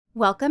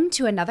Welcome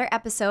to another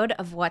episode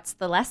of What's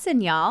the Lesson,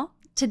 y'all?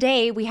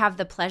 Today, we have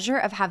the pleasure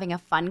of having a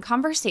fun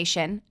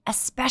conversation,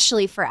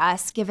 especially for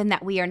us, given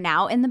that we are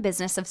now in the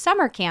business of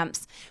summer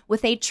camps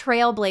with a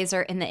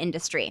trailblazer in the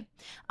industry.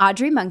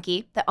 Audrey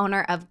Monke, the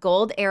owner of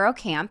Gold Arrow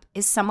Camp,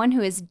 is someone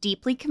who is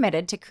deeply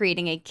committed to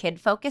creating a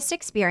kid-focused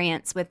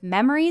experience with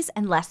memories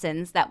and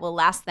lessons that will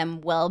last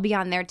them well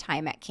beyond their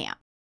time at camp.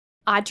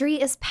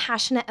 Audrey is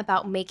passionate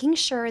about making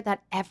sure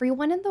that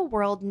everyone in the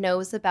world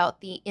knows about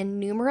the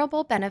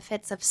innumerable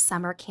benefits of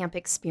summer camp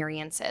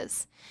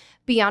experiences.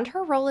 Beyond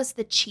her role as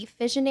the Chief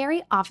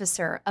Visionary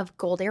Officer of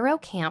Gold Arrow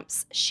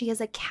Camps, she is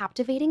a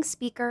captivating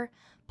speaker,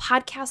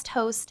 podcast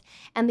host,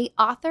 and the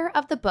author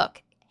of the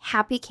book,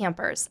 Happy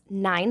Campers: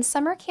 9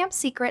 Summer Camp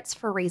Secrets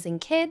for Raising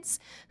Kids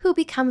Who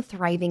Become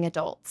Thriving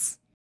Adults.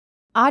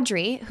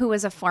 Audrey, who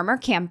was a former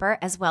camper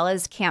as well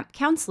as camp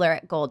counselor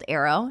at Gold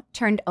Arrow,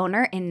 turned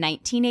owner in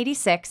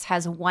 1986,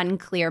 has one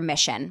clear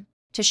mission: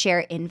 to share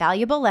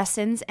invaluable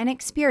lessons and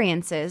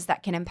experiences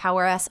that can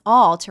empower us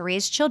all to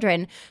raise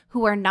children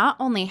who are not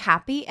only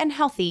happy and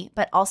healthy,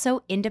 but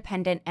also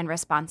independent and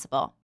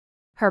responsible.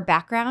 Her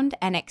background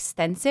and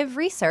extensive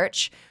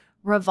research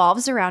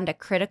revolves around a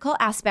critical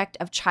aspect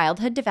of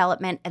childhood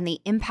development and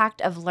the impact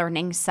of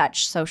learning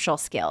such social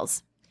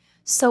skills.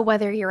 So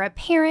whether you're a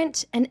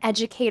parent, an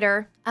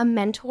educator, a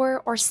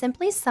mentor, or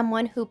simply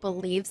someone who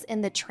believes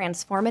in the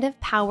transformative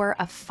power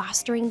of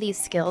fostering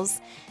these skills,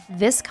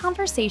 this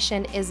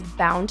conversation is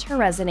bound to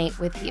resonate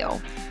with you.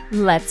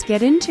 Let's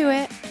get into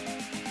it.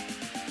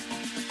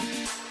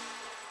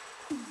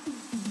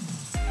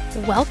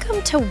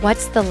 Welcome to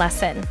What's the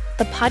Lesson,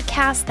 the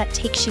podcast that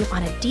takes you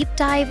on a deep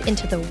dive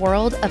into the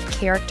world of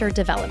character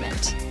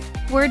development.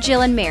 We're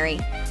Jill and Mary,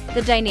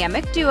 the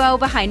dynamic duo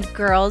behind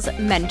Girls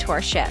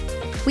Mentorship.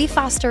 We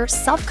foster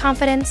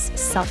self-confidence,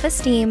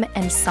 self-esteem,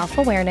 and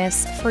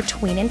self-awareness for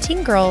tween and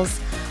teen girls,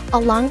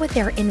 along with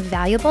their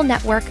invaluable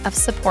network of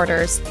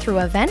supporters through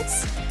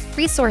events,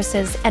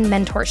 resources, and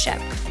mentorship.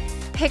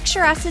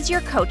 Picture us as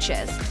your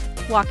coaches,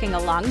 walking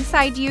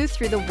alongside you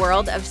through the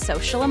world of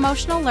social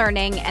emotional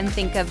learning, and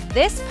think of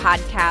this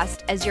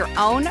podcast as your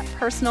own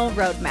personal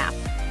roadmap.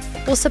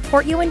 We'll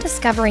support you in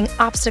discovering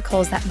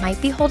obstacles that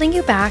might be holding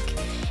you back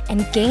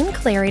and gain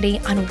clarity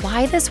on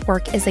why this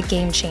work is a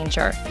game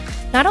changer,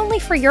 not only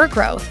for your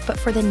growth, but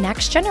for the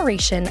next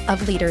generation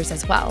of leaders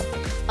as well.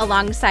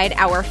 Alongside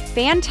our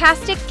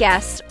fantastic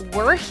guests,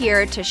 we're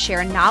here to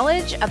share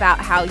knowledge about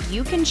how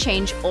you can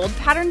change old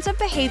patterns of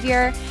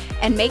behavior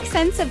and make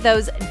sense of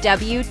those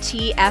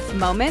WTF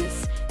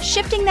moments,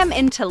 shifting them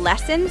into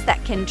lessons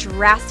that can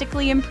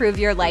drastically improve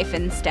your life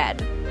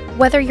instead.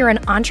 Whether you're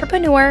an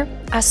entrepreneur,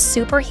 a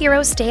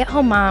superhero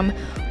stay-at-home mom,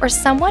 or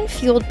someone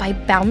fueled by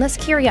boundless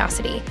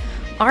curiosity,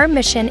 our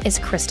mission is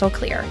crystal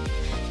clear: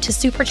 to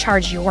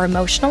supercharge your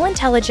emotional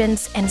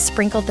intelligence and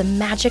sprinkle the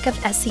magic of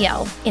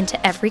SEL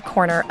into every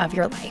corner of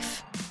your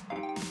life.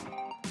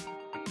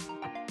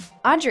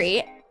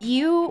 Audrey,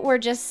 you were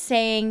just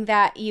saying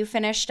that you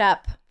finished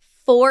up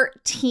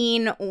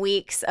 14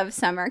 weeks of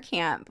summer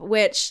camp,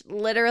 which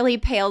literally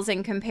pales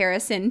in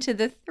comparison to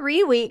the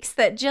 3 weeks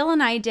that Jill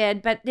and I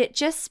did, but it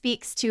just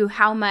speaks to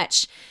how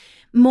much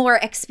more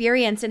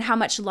experience and how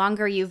much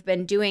longer you've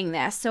been doing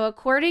this. So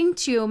according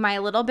to my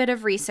little bit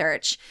of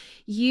research,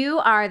 you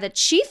are the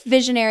Chief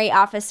Visionary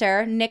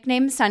Officer,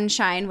 nicknamed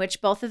Sunshine,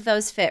 which both of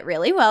those fit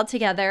really well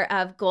together,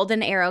 of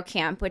Golden Arrow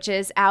Camp, which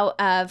is out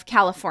of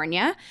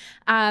California.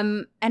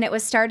 And it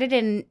was started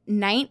in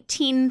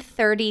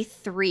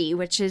 1933,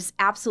 which is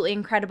absolutely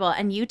incredible.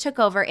 And you took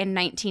over in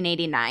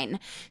 1989.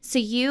 So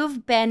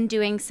you've been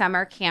doing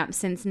summer camp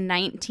since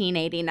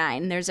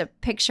 1989. There's a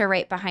picture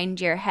right behind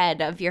your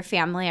head of your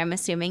family. I'm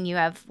assuming you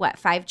have,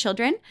 5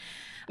 children?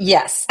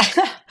 Yes.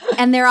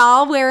 And they're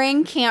all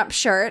wearing camp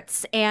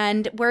shirts,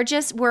 and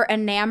we're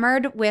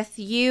enamored with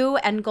you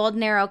and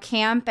Golden Arrow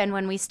Camp. And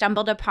when we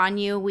stumbled upon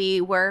you,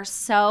 we were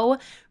so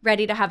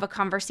ready to have a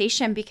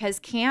conversation because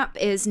camp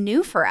is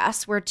new for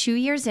us. We're 2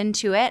 years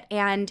into it,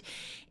 and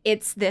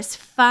it's this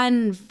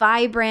fun,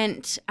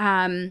 vibrant,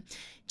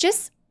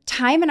 just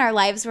time in our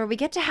lives where we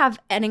get to have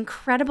an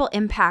incredible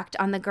impact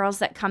on the girls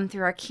that come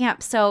through our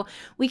camp. So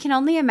we can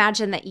only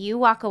imagine that you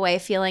walk away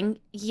feeling,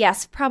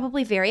 yes,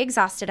 probably very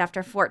exhausted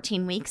after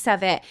 14 weeks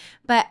of it,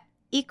 but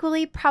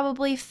equally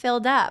probably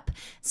filled up.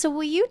 So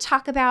will you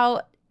talk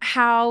about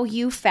how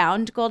you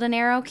found Golden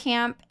Arrow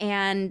Camp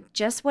and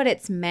just what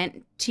it's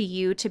meant to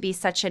you to be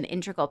such an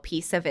integral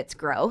piece of its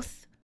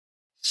growth?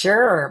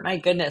 Sure. My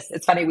goodness.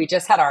 It's funny. We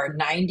just had our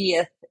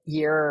 90th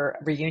year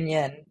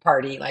reunion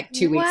party like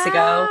 2 weeks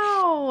ago.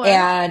 Wow.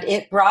 And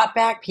it brought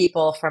back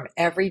people from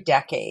every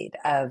decade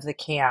of the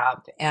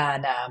camp.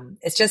 And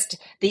it's just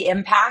the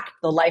impact,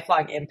 the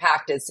lifelong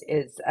impact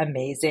is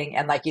amazing.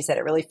 And like you said,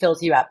 it really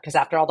fills you up because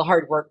after all the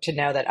hard work to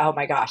know that, oh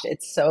my gosh,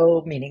 it's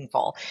so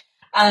meaningful.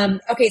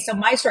 Okay, so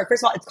my story,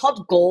 first of all, it's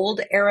called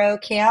Gold Arrow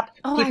Camp.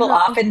 Oh, People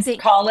often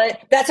call it,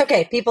 that's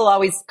okay. People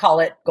always call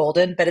it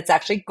Golden, but it's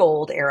actually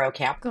Gold Arrow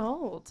Camp.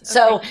 Gold. Okay.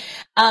 So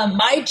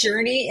my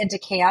journey into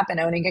camp and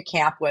owning a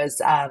camp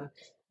was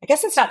I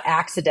guess it's not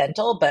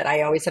accidental, but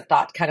I always have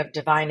thought kind of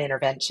divine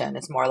intervention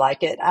is more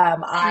like it. Mm.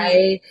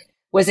 I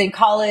was in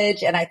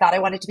college and I thought I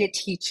wanted to be a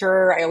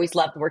teacher. I always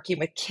loved working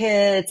with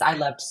kids. I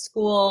loved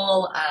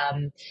school.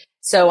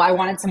 So I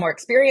wanted some more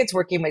experience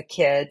working with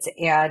kids.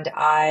 And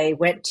I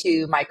went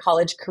to my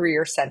college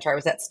career center. I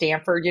was at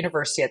Stanford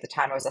University at the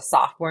time. I was a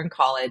sophomore in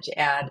college.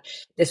 And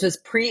this was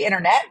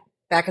pre-internet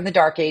back in the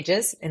dark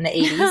ages in the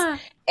 80s.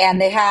 And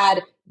they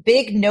had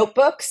big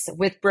notebooks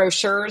with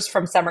brochures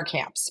from summer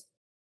camps.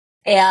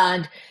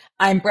 And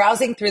I'm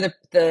browsing through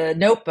the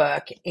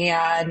notebook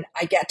and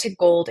I get to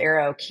Gold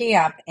Arrow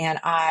Camp and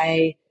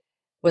I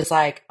was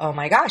like, oh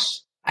my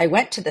gosh, I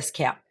went to this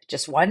camp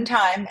just one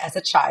time as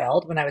a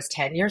child when I was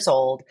 10 years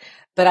old,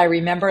 but I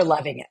remember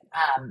loving it.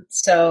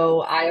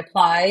 So I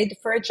applied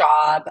for a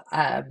job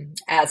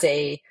as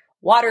a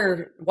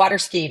water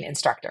skiing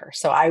instructor.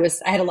 So I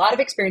had a lot of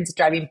experience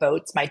driving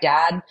boats. My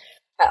dad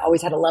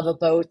always had a love of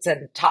boats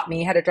and taught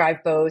me how to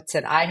drive boats.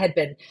 And I had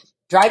been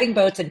driving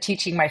boats and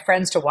teaching my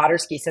friends to water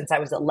ski since I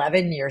was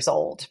 11 years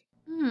old.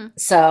 Mm.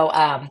 So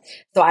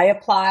I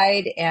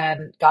applied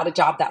and got a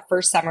job that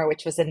first summer,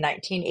 which was in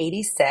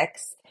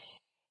 1986.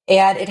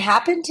 And it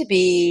happened to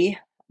be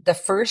the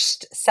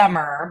first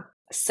summer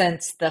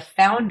since the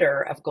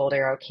founder of Gold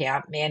Arrow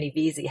Camp, Manny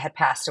Veazey, had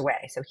passed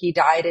away. So he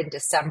died in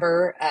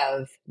December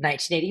of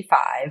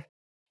 1985.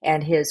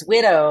 And his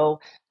widow,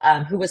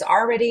 who was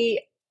already,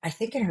 I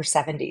think, in her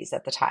 70s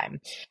at the time,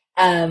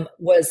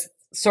 was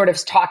sort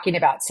of talking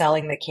about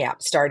selling the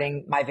camp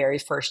starting my very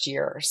first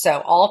year.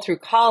 So all through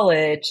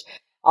college,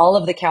 all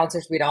of the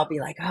counselors, we'd all be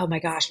like, oh my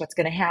gosh, what's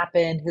going to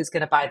happen? Who's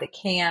going to buy the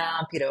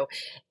camp?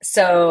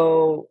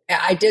 So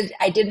I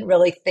didn't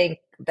really think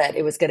that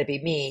it was going to be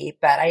me,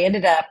 but I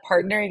ended up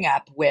partnering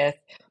up with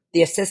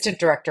the assistant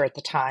director at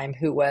the time,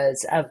 who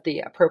was of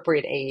the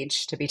appropriate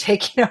age to be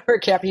taking over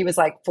camp. He was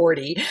like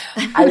 40.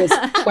 I was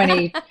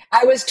 20.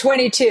 I was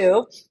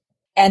 22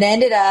 and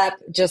ended up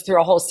just through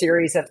a whole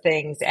series of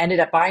things, ended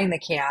up buying the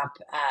camp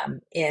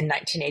in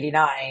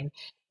 1989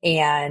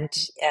 and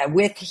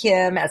with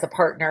him as a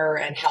partner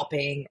and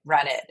helping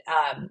run it.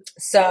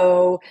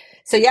 So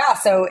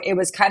it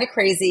was kind of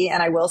crazy.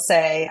 And I will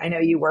say, I know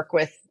you work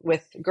with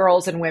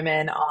girls and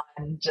women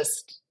on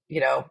just,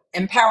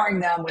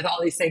 empowering them with all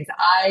these things.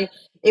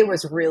 It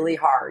was really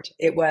hard.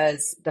 It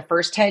was the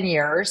first 10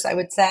 years, I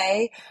would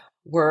say,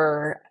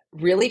 were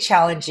really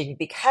challenging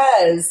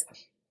because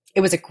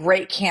it was a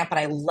great camp and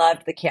I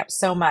loved the camp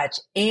so much.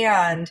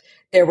 And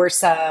there were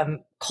some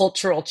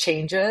cultural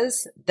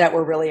changes that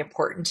were really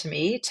important to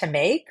me to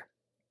make.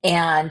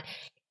 And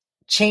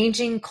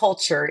changing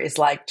culture is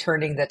like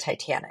turning the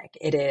Titanic.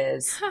 It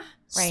is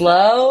Right.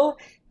 slow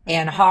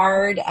and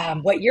hard.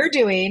 What you're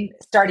doing,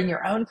 starting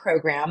your own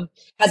program,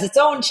 has its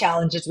own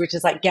challenges, which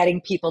is like getting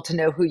people to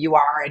know who you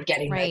are and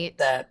getting Right.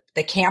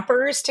 the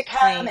campers to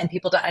come Right. and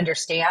people to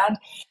understand.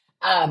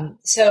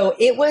 So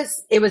it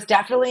was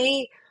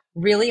definitely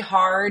really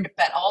hard,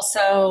 but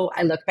also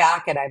I look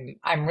back and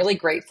I'm really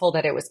grateful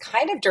that it was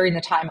kind of during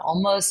the time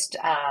almost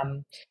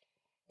I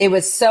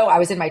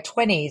was in my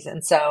 20s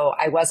and so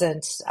I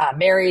wasn't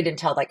married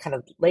until like kind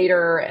of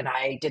later and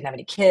I didn't have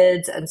any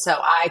kids and so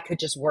I could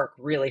just work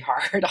really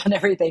hard on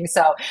everything.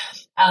 So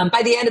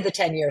by the end of the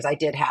 10 years I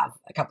did have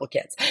a couple of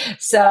kids.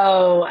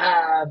 So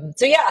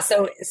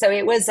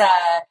it was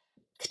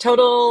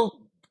total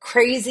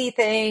crazy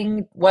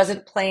thing,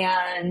 wasn't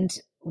planned,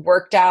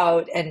 worked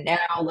out, and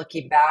now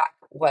looking back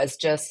was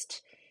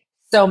just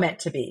so meant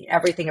to be,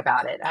 everything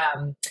about it.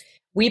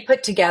 We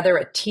put together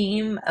a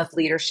team of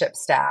leadership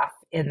staff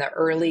in the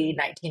early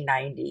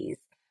 1990s,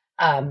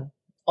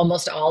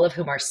 almost all of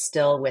whom are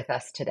still with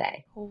us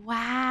today. Oh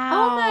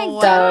my Wow.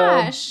 So,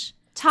 gosh.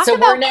 Talk so we're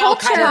about now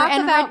culture kind of, Talk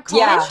and about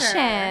yeah, culture.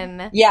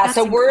 retention. yeah, That's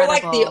so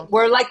incredible.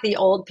 we're like the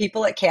old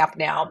people at camp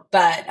now,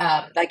 but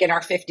like in our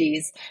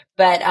 50s.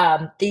 But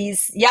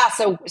it's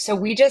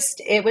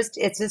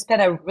just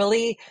been a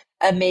really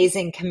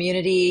amazing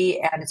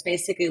community, and it's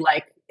basically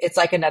like it's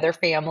like another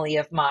family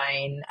of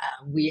mine.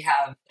 We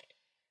have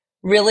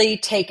really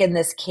taken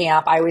this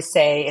camp. I always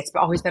say it's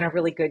always been a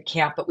really good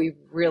camp, but we've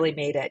really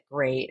made it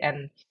great.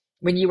 And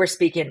when you were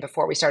speaking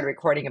before we started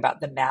recording about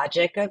the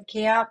magic of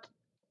camp,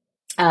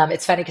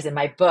 it's funny because in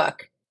my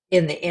book,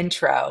 in the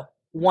intro,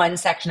 one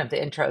section of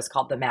the intro is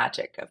called The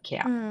Magic of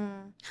Camp.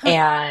 Mm,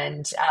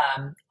 And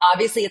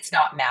obviously, it's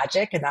not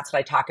magic. And that's what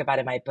I talk about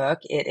in my book.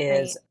 It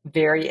right. is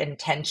very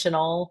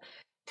intentional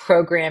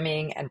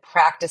programming and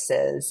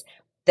practices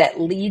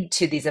that lead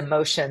to these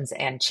emotions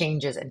and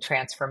changes and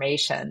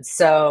transformations.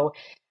 So,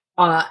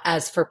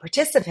 as for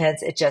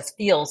participants, it just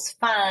feels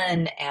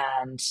fun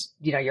and,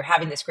 you're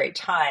having this great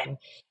time.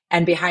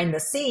 And behind the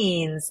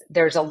scenes,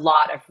 there's a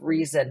lot of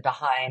reason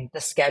behind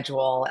the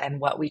schedule and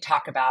what we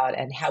talk about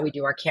and how we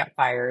do our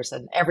campfires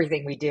and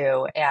everything we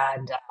do.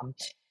 And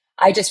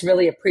I just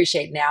really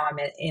appreciate now I'm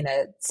in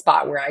a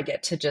spot where I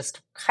get to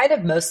just kind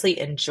of mostly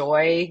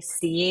enjoy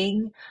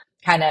seeing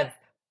kind of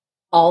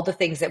all the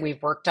things that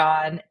we've worked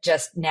on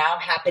just now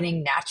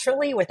happening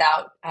naturally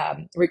without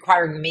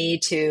requiring me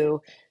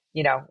to,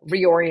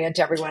 reorient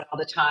everyone all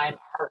the time.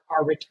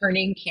 our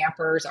returning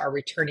campers, our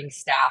returning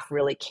staff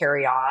really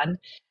carry on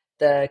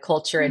the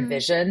culture and Hmm.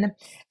 vision.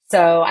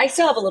 So I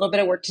still have a little bit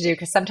of work to do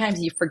because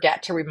sometimes you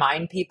forget to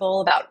remind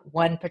people about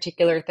one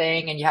particular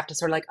thing and you have to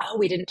sort of like, oh,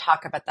 we didn't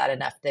talk about that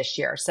enough this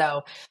year.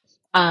 So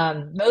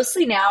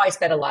mostly now I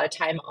spend a lot of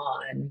time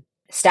on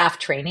staff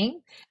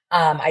training.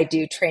 I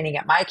do training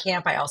at my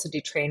camp. I also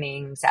do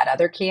trainings at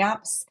other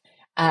camps,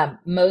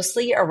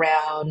 mostly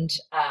around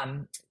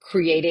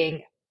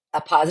creating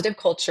a positive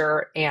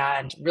culture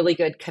and really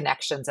good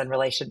connections and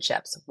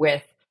relationships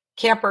with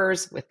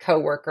campers, with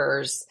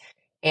coworkers,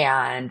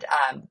 and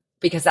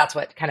because that's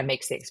what kind of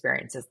makes the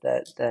experience is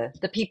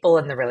the people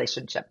and the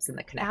relationships and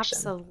the connection.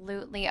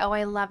 Absolutely. Oh,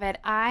 I love it.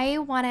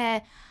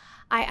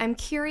 I'm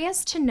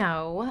curious to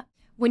know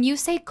when you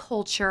say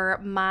culture,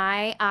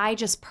 my I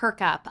just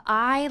perk up.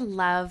 I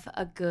love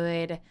a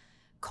good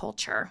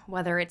culture,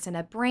 whether it's in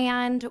a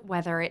brand,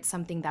 whether it's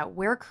something that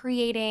we're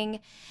creating.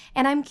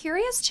 And I'm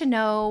curious to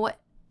know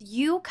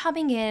you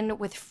coming in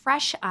with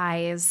fresh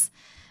eyes.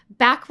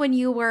 Back when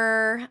you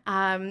were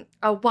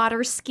a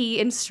water ski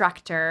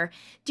instructor,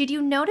 did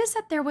you notice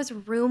that there was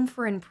room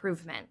for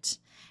improvement?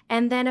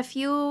 And then a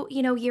few,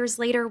 years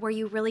later where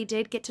you really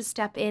did get to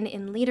step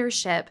in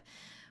leadership,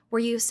 were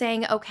you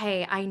saying,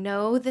 okay, I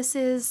know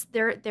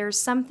there's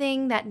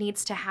something that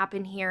needs to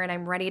happen here and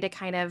I'm ready to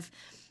kind of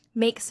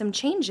make some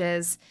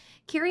changes?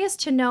 Curious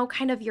to know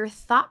kind of your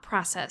thought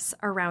process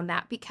around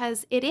that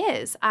because it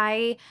is.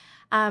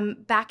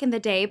 Back in the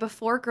day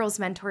before Girls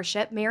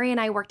Mentorship, Mary and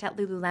I worked at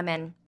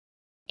Lululemon.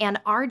 And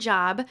our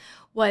job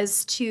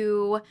was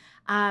to,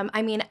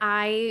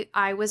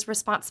 I was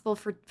responsible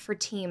for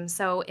teams.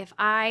 So if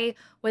I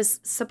was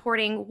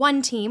supporting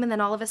one team and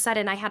then all of a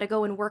sudden I had to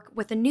go and work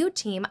with a new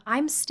team,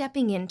 I'm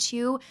stepping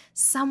into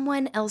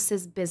someone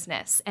else's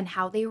business and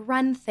how they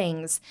run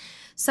things.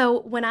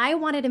 So when I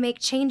wanted to make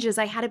changes,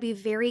 I had to be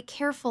very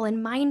careful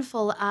and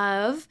mindful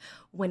of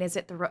when is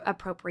it the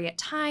appropriate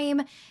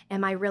time?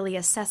 Am I really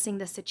assessing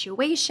the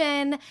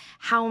situation?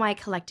 How am I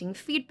collecting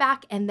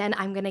feedback? And then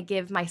I'm going to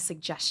give my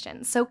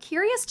suggestions. So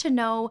curious to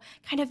know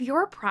kind of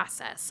your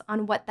process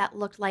on what that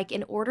looked like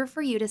in order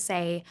for you to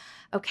say,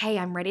 okay,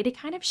 I'm ready to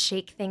kind of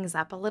shake things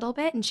up a little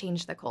bit and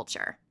change the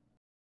culture.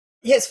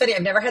 Yeah, it's funny.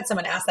 I've never had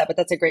someone ask that, but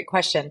that's a great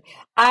question.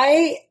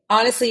 I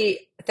honestly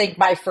think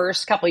my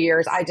first couple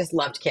years, I just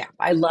loved camp.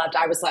 I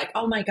was like,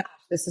 oh my gosh,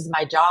 this is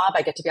my job.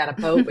 I get to be on a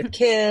boat with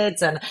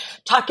kids and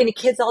talking to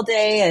kids all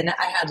day. And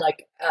I had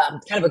like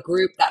kind of a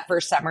group that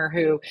first summer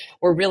who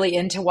were really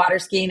into water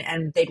skiing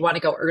and they'd want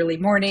to go early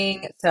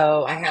morning.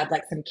 So I had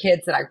like some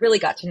kids that I really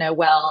got to know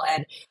well.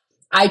 And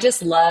I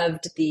just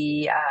loved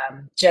the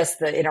just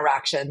the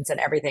interactions and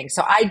everything.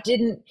 So I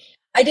didn't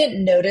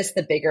notice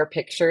the bigger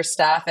picture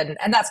stuff, and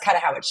that's kind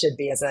of how it should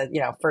be as a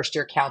first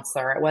year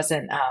counselor. It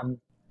wasn't.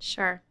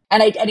 Sure.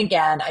 And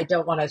again, I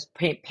don't want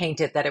to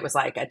paint it that it was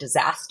like a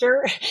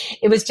disaster.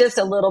 It was just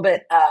a little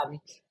bit.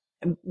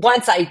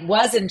 Once I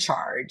was in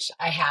charge,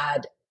 I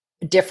had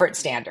different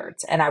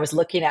standards and I was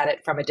looking at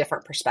it from a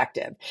different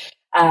perspective.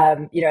 As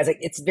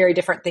it's very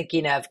different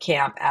thinking of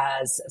camp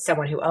as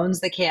someone who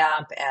owns the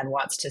camp and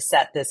wants to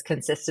set this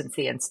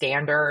consistency and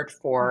standard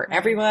for Mm-hmm.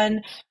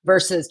 everyone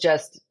versus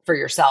just for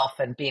yourself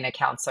and being a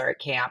counselor at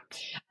camp.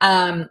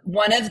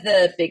 One of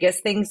the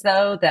biggest things,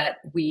 though, that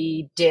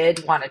we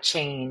did want to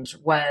change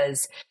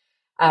was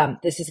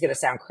this is going to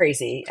sound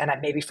crazy, and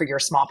maybe for your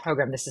small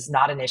program, this is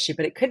not an issue,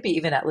 but it could be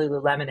even at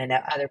Lululemon and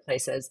at other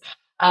places.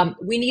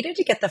 We needed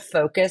to get the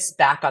focus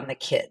back on the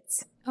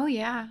kids. Oh,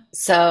 yeah.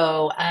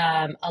 So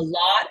a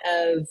lot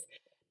of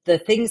the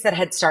things that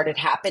had started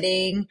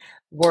happening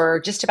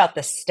were just about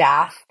the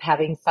staff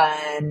having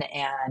fun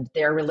and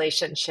their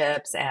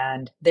relationships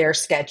and their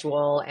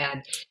schedule,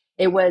 and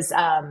it was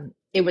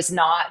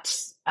not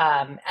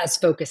as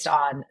focused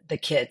on the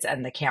kids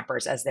and the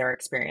campers as their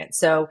experience.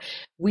 So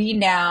we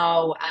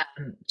now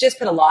just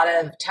put a lot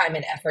of time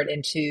and effort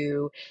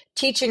into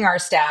teaching our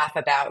staff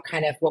about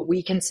kind of what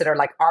we consider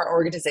like our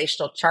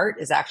organizational chart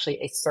is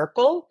actually a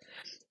circle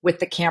with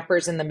the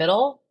campers in the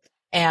middle.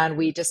 And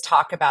we just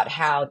talk about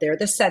how they're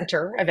the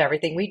center of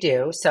everything we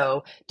do.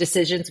 So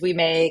decisions we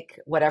make,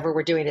 whatever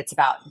we're doing, it's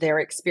about their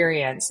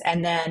experience.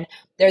 And then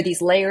there are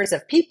these layers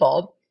of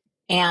people.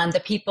 And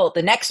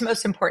the next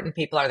most important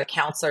people are the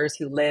counselors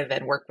who live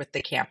and work with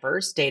the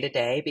campers day to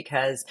day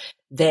because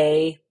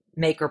they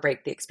make or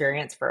break the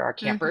experience for our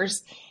Hmm.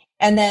 campers.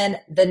 And then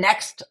the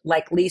next,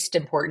 like least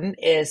important,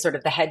 is sort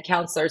of the head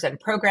counselors and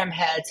program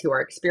heads who are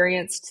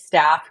experienced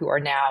staff who are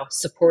now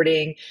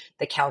supporting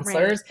the Right.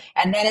 counselors.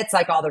 And then it's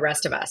like all the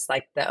rest of us,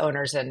 like the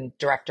owners and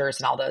directors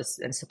and all those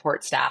and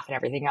support staff and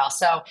everything else.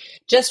 So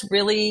just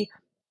really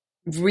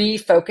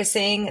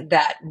refocusing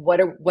that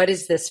what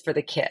is this for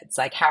the kids?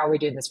 Like how are we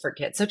doing this for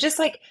kids? So just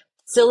like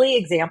silly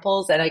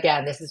examples. And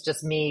again, this is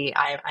just me.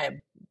 I am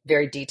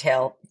very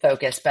detail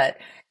focused, but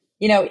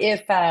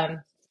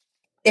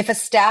if a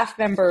staff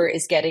member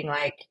is getting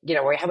like, we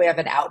have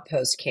an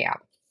outpost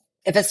camp.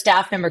 If a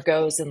staff member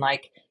goes and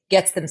like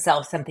gets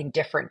themselves something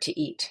different to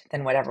eat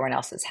than what everyone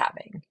else is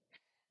having,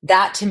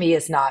 that to me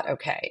is not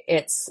okay.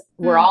 It's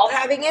we're Mm. all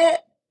having it.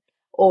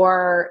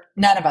 or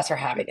none of us are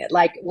having it.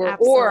 Like or our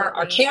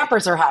Absolutely.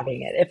 campers are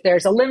having it. If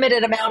there's a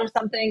limited amount of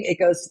something, it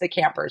goes to the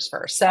campers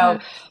first. So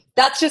Mm,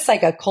 that's just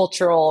like a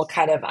cultural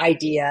kind of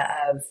idea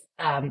of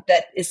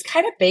that is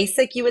kind of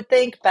basic, you would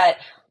think, but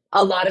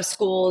a lot of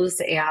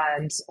schools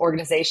and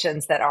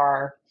organizations that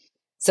are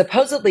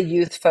supposedly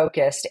youth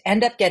focused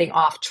end up getting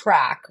off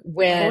track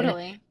when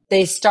totally.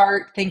 they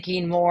start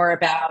thinking more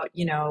about,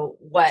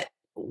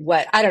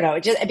 what I don't know,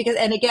 just because,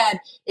 and again,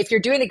 if you're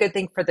doing a good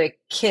thing for the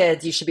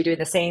kids, you should be doing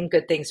the same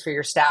good things for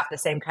your staff, the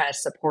same kind of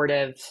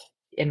supportive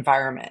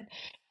environment.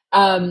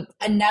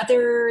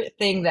 Another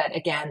thing that,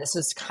 again, this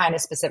was kind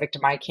of specific to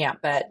my camp,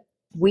 but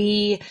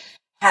we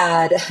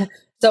had,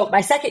 so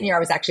my second year, I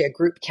was actually a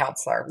group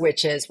counselor,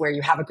 which is where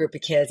you have a group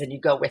of kids and you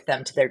go with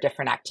them to their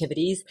different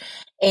activities.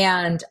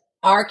 And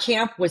our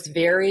camp was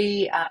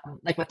very,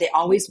 like what they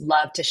always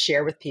love to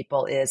share with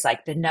people is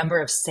like the number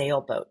of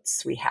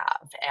sailboats we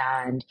have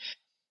and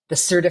the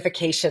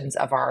certifications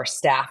of our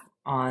staff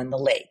on the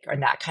lake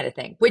and that kind of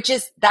thing,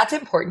 that's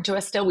important to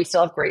us still. We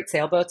still have great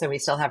sailboats and we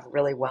still have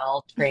really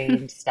well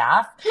trained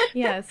staff.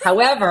 Yes.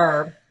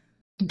 However,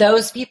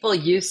 those people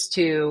used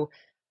to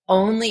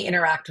only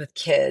interact with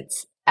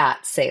kids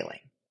at sailing.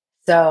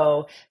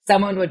 So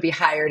someone would be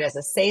hired as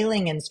a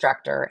sailing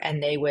instructor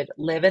and they would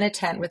live in a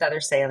tent with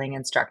other sailing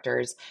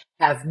instructors,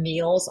 have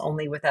meals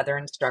only with other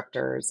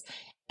instructors,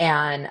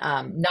 and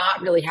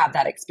not really have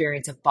that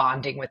experience of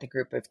bonding with a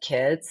group of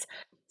kids.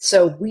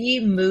 So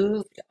we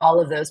moved all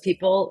of those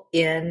people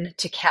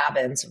into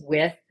cabins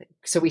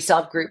so we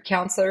still have group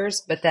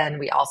counselors, but then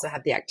we also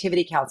have the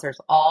activity counselors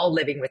all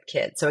living with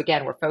kids. So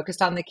again, we're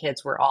focused on the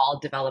kids. We're all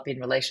developing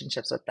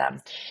relationships with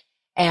them.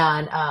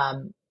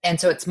 And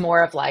so it's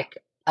more of like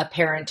a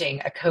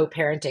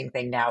co-parenting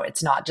thing now.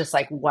 It's not just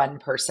like one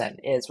person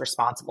is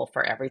responsible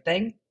for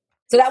everything.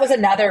 So that was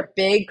another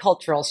big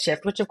cultural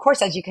shift, which of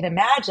course, as you can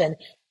imagine,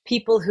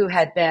 people who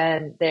had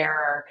been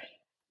there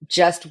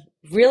just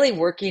really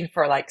working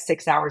for like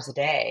 6 hours a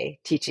day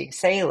teaching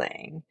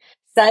sailing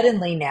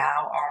suddenly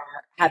now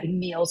are having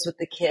meals with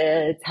the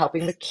kids,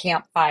 helping with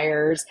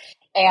campfires.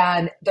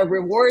 And the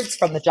rewards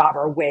from the job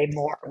are way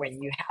more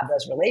when you have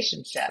those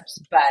relationships.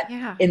 But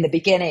Yeah. in the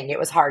beginning, it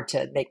was hard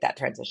to make that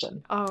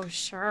transition. Oh,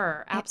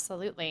 sure. It,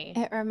 Absolutely.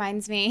 it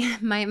reminds me,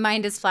 my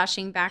mind is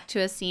flashing back to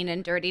a scene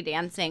in Dirty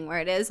Dancing where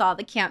it is all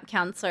the camp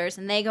counselors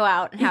and they go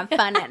out and have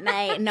fun at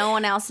night. And no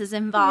one else is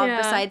involved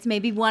Yeah. besides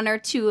maybe one or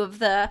two of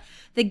the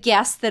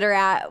guests that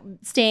are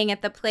staying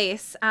at the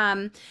place.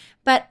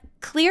 But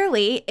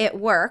clearly it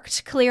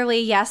worked. Clearly,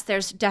 yes,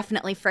 there's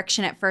definitely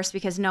friction at first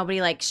because nobody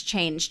likes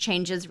change.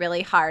 Change is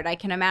really hard. I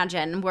can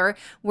imagine. We're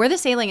the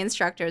sailing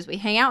instructors. We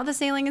hang out with the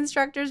sailing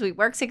instructors. We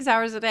work 6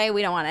 hours a day.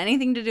 We don't want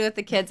anything to do with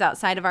the kids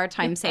outside of our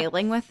time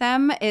sailing with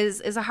them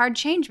is a hard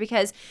change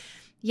because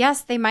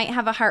yes, they might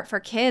have a heart for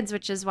kids,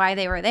 which is why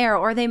they were there,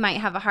 or they might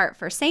have a heart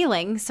for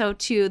sailing. So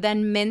to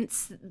then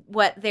mince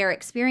what their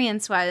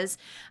experience was,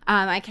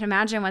 I can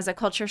imagine was a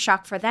culture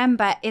shock for them,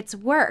 but it's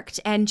worked.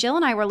 And Jill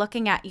and I were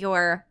looking at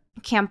your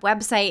camp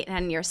website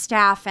and your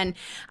staff. And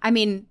I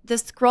mean, the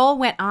scroll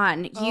went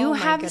on. You Oh my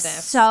have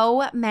goodness.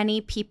 so many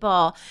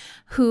people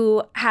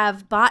who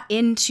have bought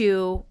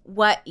into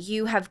what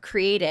you have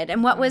created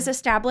and what was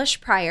established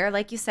prior.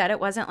 Like you said,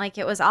 it wasn't like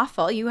it was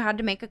awful. You had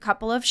to make a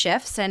couple of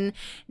shifts and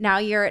now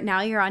you're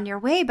on your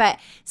way. But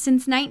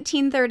since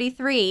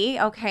 1933,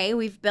 okay,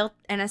 we've built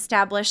and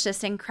established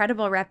this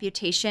incredible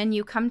reputation.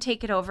 You come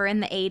take it over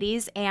in the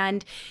 80s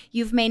and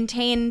you've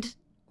maintained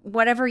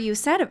whatever you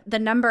said, the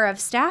number of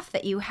staff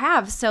that you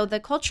have. So the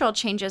cultural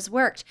changes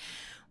worked.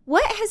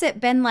 What has it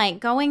been like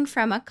going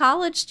from a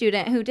college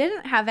student who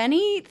didn't have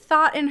any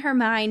thought in her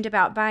mind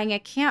about buying a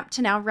camp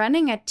to now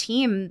running a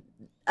team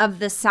of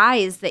the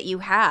size that you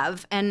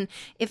have? And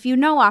if you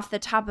know off the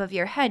top of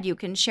your head, you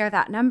can share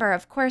that number,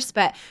 of course,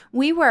 but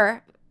we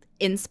were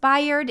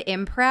inspired,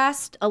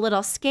 impressed, a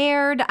little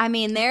scared. I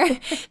mean,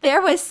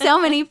 there was so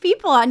many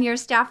people on your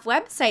staff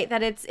website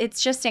that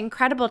it's just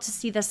incredible to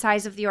see the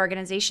size of the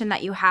organization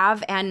that you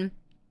have, and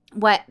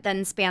what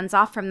then spans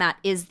off from that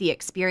is the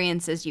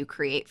experiences you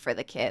create for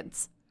the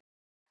kids.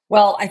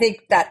 Well, I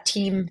think that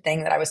team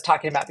thing that I was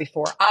talking about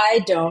before,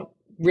 I don't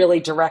really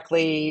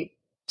directly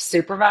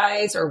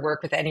supervise or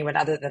work with anyone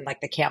other than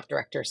like the camp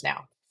directors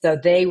now. So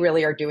they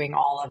really are doing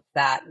all of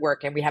that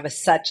work. And we have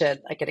such an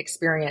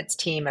experienced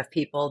team of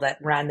people that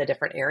run the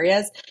different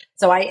areas.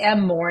 So I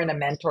am more in a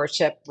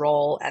mentorship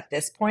role at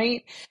this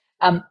point.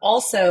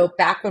 Also,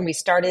 back when we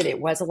started, it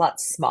was a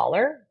lot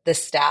smaller, the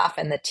staff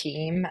and the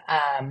team.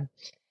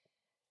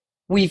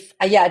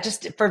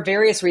 Just for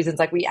various reasons,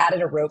 like we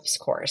added a ropes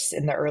course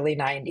in the early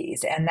 90s,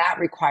 and that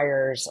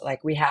requires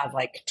we have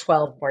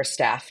 12 more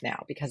staff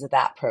now because of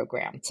that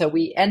program. So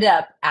we ended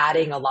up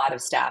adding a lot of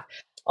staff.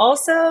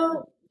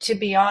 Also, to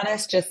be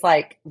honest, just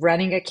like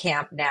running a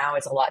camp now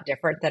is a lot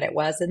different than it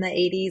was in the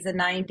 80s and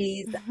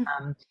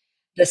 90s.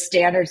 The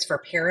standards for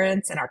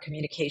parents and our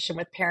communication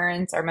with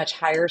parents are much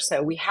higher.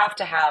 So we have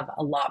to have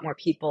a lot more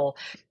people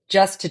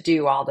just to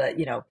do all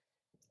the,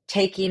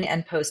 taking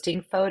and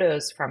posting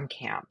photos from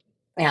camp,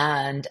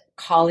 and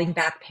calling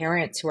back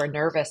parents who are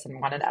nervous and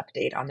want an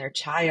update on their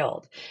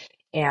child,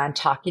 and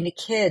talking to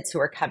kids who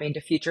are coming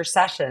to future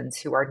sessions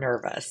who are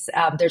nervous.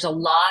 There's a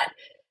lot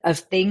of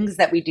things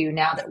that we do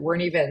now that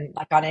weren't even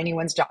like on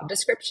anyone's job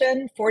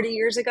description 40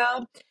 years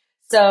ago.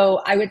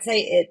 So I would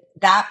say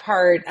that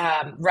part,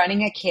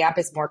 running a camp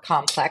is more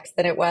complex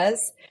than it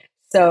was.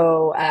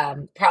 So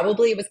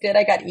probably it was good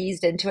I got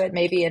eased into it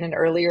maybe in an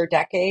earlier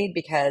decade,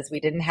 because we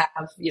didn't have,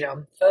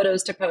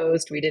 photos to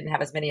post. We didn't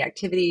have as many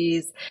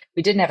activities.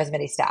 We didn't have as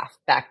many staff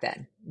back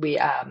then. We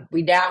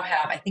now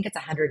have, I think it's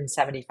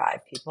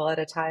 175 people at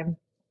a time.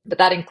 But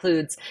that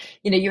includes,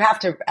 you have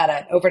to, at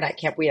an overnight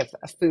camp, we have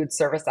a food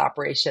service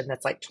operation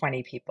that's like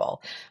 20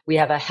 people. We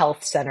have a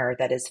health center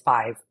that is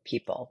 5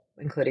 people,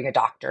 including a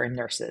doctor and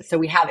nurses. So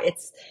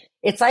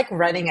it's like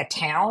running a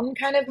town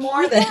kind of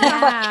more than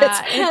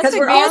Yeah, because that's a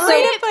we're great also,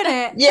 way to put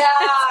it.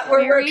 yeah,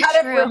 we're Very kind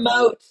of true.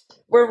 remote.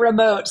 We're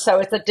remote. So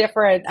it's a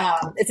different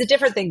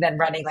thing than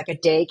running like a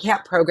day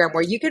camp program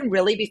where you can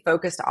really be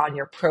focused on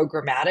your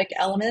programmatic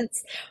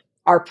elements.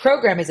 Our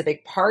program is a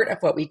big part of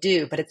what we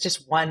do, but it's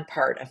just one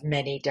part of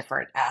many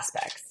different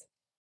aspects.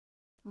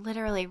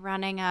 Literally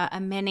running a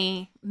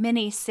mini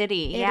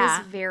city. It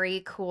Yeah. is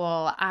very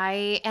cool.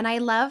 I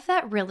love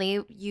that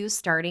really you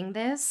starting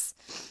this.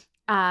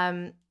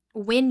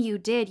 When you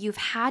did, you've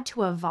had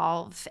to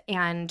evolve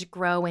and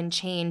grow and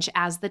change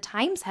as the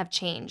times have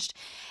changed.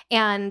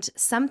 And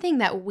something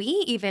that we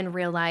even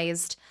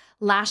realized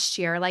last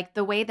year, like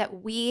the way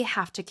that we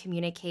have to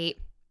communicate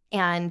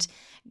and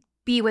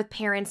be with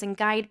parents and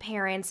guide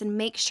parents and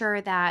make sure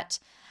that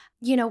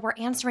we're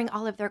answering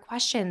all of their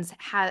questions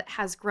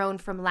has grown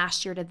from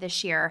last year to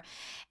this year.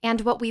 And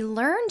what we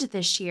learned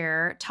this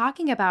year,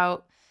 talking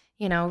about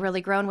really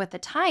grown with the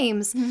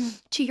times,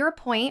 to your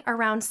point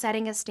around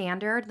setting a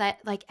standard that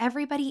like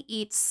everybody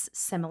eats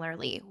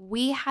similarly.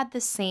 We had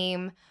the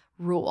same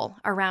rule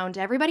around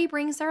everybody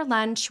brings their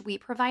lunch, we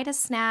provide a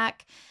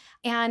snack.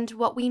 And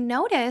what we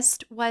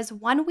noticed was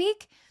 1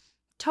 week,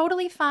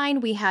 totally fine.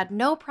 We had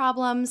no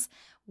problems.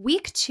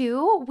 Week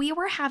 2, we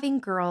were having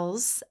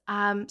girls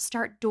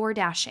start door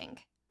dashing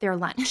their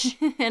lunch.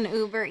 And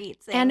Uber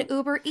Eats. And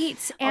Uber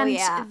Eats. And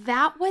yeah.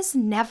 that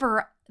wasn't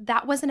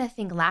a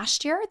thing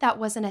last year. That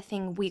wasn't a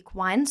thing week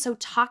 1. So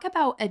talk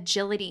about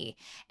agility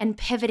and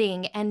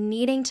pivoting and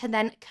needing to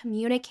then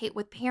communicate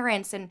with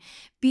parents and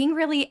being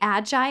really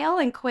agile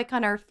and quick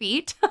on our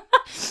feet.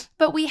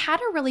 But we had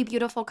a really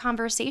beautiful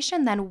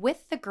conversation then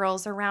with the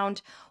girls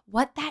around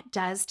what that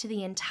does to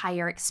the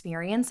entire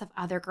experience of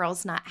other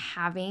girls not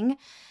having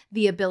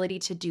the ability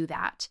to do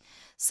that.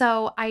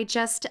 So I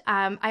just,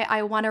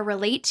 I want to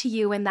relate to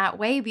you in that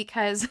way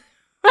because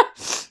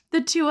the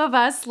two of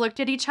us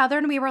looked at each other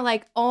and we were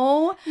like,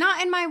 oh.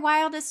 Not in my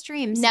wildest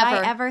dreams Never.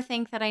 did I ever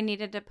think that I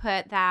needed to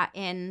put that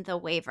in the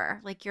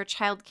waiver. Like your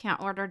child can't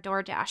order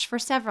DoorDash for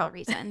several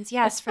reasons.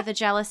 Yes, for the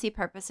jealousy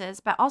purposes,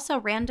 but also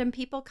random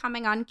people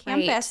coming on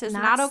campus is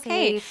not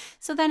okay. Safe.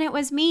 So then it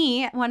was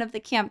me, one of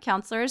the camp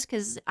counselors,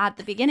 because at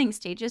the beginning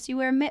stages, you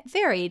wear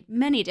very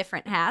many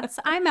different hats.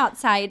 I'm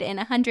outside in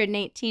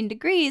 118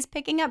 degrees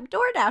picking up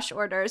DoorDash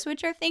orders,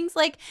 which are things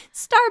like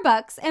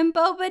Starbucks and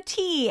boba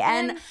tea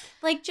and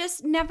like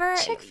just never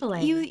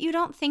Chick-fil-A. You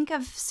don't think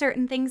of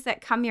certain things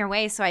that come your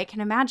way. So I can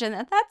imagine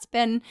that that's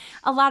been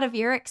a lot of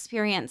your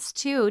experience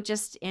too,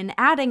 just in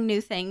adding new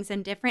things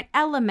and different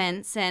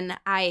elements. And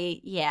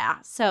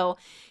so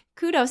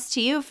kudos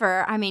to you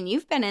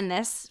you've been in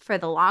this for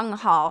the long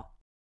haul.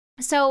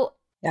 So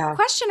Yeah.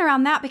 question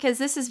around that, because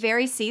this is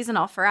very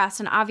seasonal for us.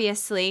 And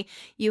obviously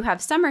you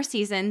have summer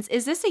seasons.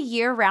 Is this a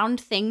year-round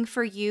thing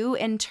for you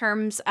in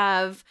terms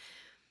of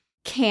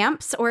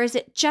camps, or is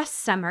it just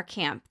summer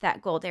camp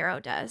that Gold Arrow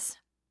does?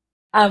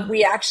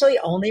 We actually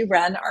only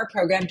run our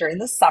program during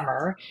the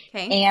summer,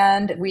 Okay.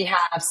 and we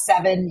have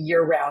 7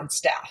 year-round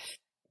staff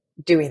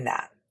doing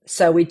that.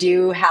 So we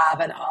do have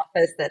an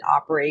office that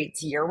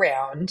operates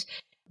year-round.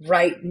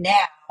 Right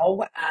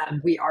now,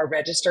 we are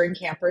registering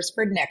campers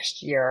for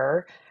next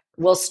year.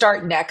 We'll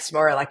start next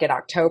more like in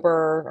October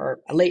or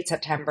late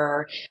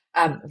September,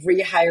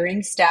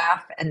 rehiring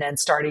staff and then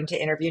starting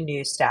to interview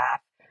new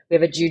staff. We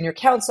have a junior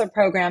counselor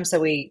program, so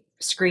we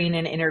screen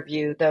and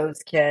interview those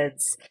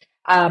kids.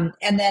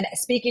 And then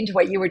speaking to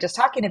what you were just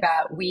talking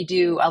about, we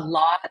do a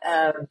lot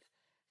of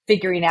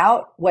figuring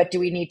out what do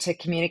we need to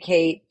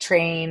communicate,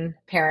 train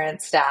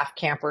parents, staff,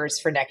 campers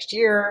for next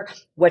year.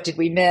 What did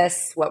we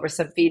miss? What were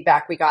some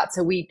feedback we got?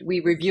 So we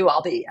review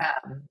all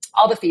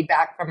the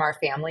feedback from our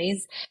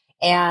families.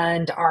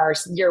 And our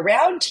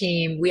year-round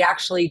team, we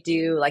actually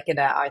do like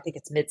I think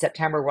it's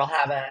mid-September, we'll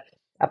have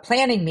a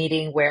planning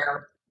meeting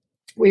where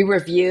we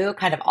review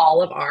kind of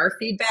all of our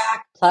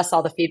feedback plus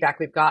all the feedback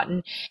we've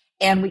gotten.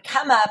 And we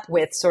come up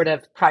with sort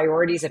of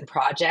priorities and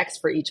projects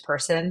for each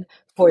person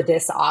for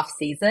this off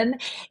season,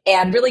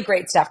 and really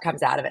great stuff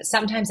comes out of it.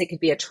 Sometimes it could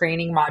be a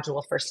training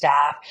module for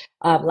staff.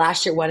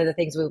 Last year, one of the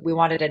things we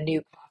wanted a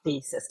new coffee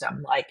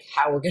system, like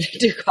how we're going to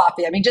do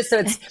coffee. I mean, just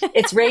so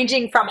it's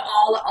ranging from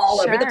all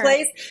over the Sure.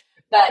 place.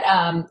 But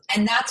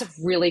and that's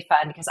really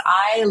fun because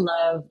I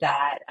love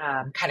that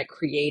kind of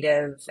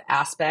creative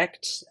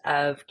aspect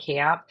of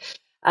camp.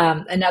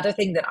 Another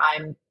thing that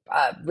I'm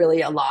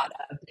really a lot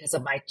of because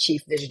of my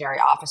chief visionary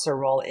officer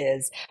role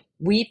is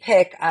we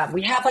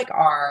have like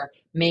our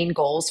main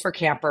goals for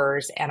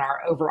campers and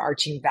our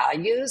overarching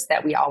values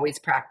that we always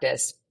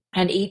practice.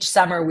 And each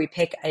summer we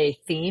pick a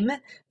theme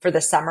for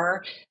the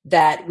summer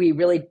that we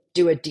really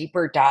do a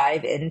deeper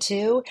dive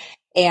into.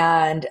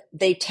 And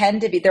they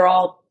tend to be, they're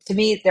all, to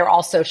me, they're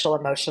all social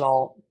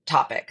emotional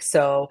topics.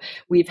 So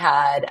we've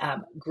had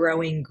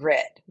growing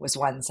grit was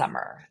one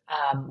summer.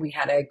 We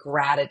had a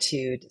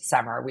gratitude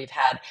summer. We've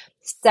had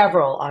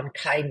several on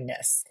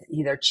kindness,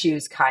 either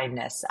choose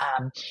kindness.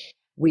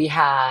 We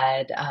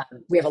have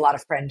a lot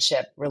of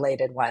friendship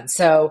related ones.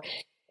 So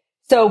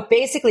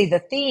basically, the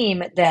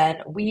theme then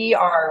we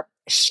are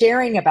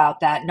sharing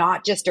about that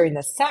not just during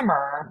the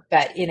summer,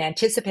 but in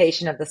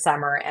anticipation of the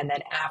summer and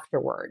then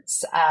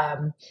afterwards.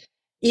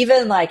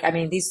 Even like, I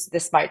mean,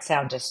 this might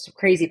sound just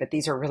crazy, but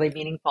these are really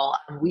meaningful.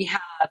 We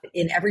have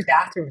in every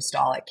bathroom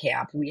stall at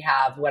camp, we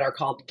have what are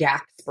called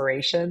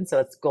GACspirations. So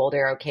it's Gold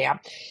Arrow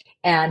Camp,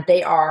 and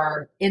they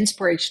are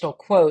inspirational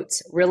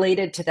quotes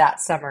related to that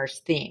summer's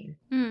theme.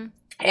 Mm.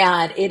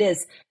 And it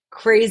is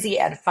crazy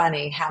and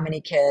funny how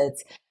many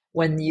kids,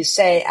 when you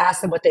say,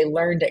 ask them what they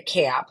learned at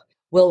camp,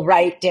 will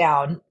write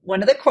down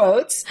one of the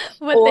quotes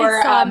What they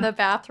or, saw in the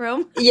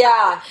bathroom.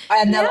 yeah.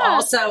 And they'll Yeah.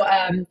 also,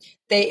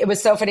 it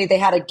was so funny. They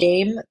had a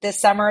game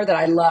this summer that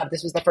I loved.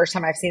 This was the first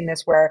time I've seen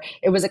this where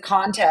it was a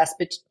contest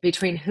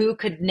between who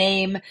could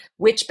name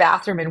which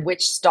bathroom and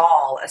which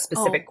stall a Oh,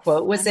 specific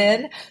quote was fun.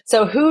 in.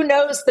 So who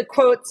knows the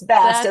quotes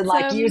best and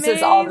That's like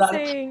uses all of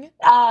them. amazing.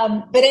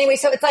 But anyway,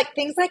 so it's like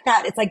things like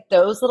that. It's like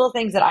those little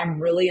things that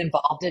I'm really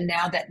involved in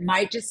now that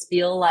might just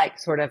feel like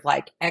sort of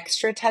like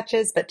extra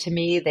touches, but to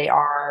me, they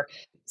are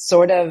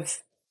sort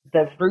of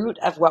the root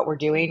of what we're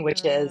doing,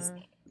 which is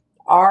Mhm.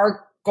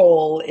 our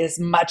goal is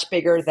much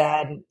bigger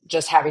than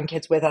just having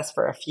kids with us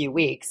for a few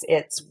weeks.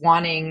 It's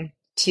wanting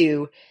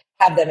to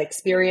have them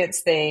experience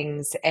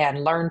things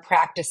and learn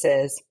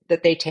practices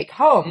that they take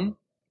home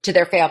to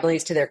their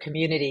families, to their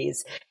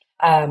communities.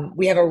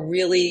 We have a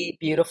really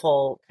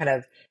beautiful kind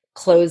of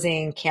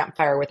closing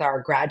campfire with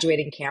our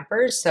graduating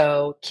campers.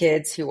 So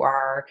kids who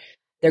are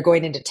they're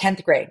going into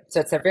 10th grade. So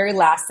it's their very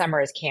last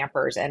summer as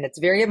campers and it's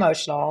very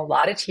emotional, a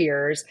lot of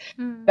tears.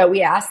 Mm. But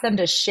we ask them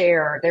to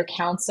share, their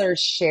counselors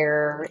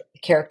share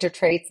character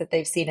traits that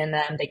they've seen in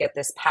them. They get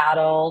this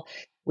paddle.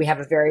 We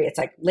have it's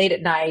like late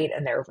at night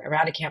and they're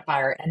around a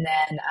campfire. And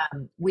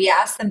then we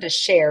ask them to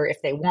share,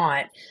 if they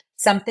want,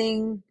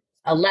 something,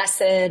 a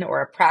lesson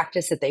or a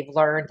practice that they've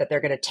learned that they're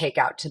going to take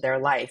out to their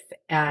life.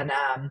 And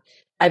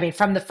I mean,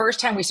 from the first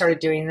time we started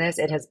doing this,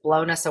 it has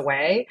blown us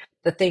away.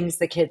 The things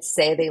the kids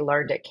say they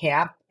learned at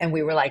camp. And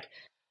we were like,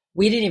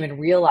 we didn't even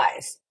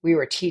realize we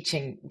were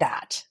teaching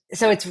that.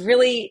 So it's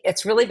really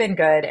been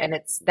good. And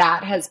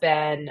that has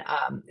been,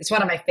 it's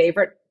one of my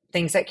favorite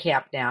things at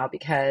camp now,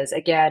 because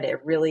again,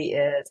 it really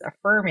is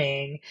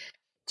affirming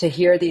to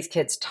hear these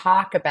kids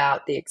talk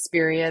about the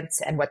experience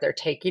and what they're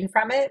taking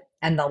from it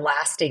and the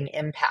lasting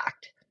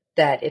impact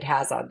that it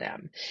has on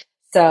them.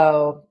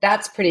 So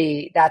that's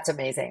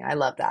amazing. I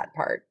love that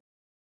part.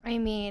 I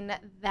mean,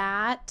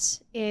 that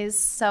is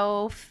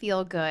so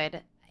feel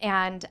good.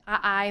 And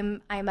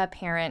I'm a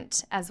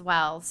parent as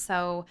well.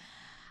 So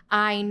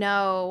I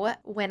know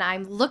when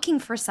I'm looking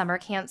for summer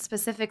camp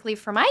specifically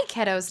for my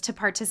kiddos to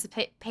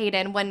participate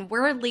in when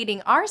we're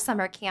leading our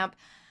summer camp,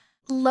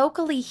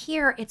 locally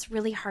here, it's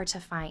really hard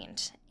to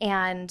find.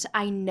 And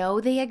I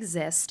know they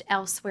exist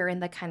elsewhere in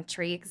the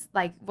country,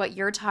 like what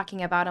you're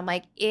talking about. I'm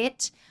like,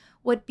 it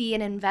would be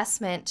an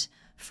investment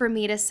for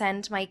me to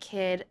send my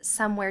kid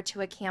somewhere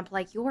to a camp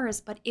like yours,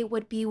 but it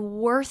would be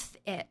worth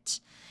it.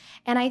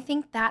 And I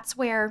think that's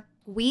where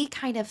we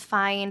kind of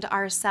find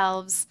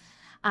ourselves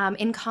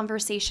in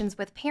conversations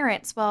with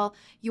parents. Well,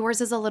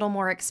 yours is a little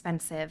more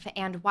expensive.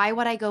 And why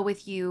would I go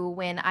with you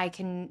when I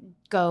can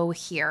go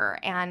here?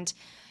 And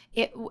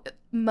it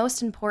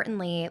most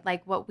importantly,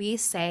 like what we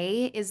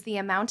say is the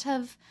amount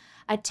of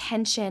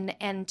attention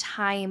and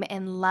time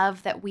and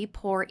love that we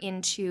pour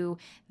into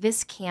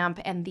this camp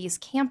and these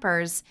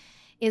campers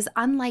is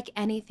unlike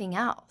anything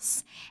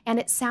else. And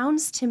it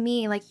sounds to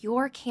me like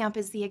your camp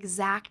is the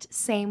exact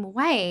same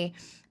way.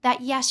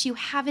 That yes, you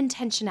have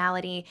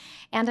intentionality.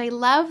 And I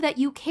love that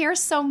you care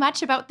so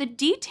much about the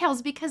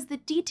details because the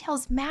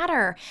details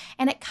matter.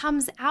 And it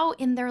comes out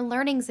in their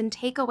learnings and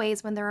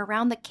takeaways when they're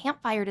around the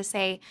campfire to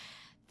say,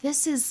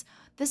 this is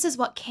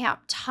what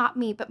camp taught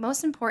me, but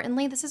most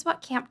importantly, this is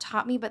what camp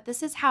taught me, but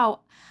this is how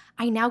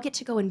I now get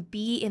to go and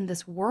be in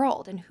this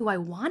world and who I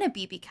want to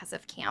be because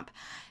of camp.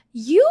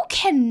 You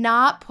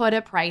cannot put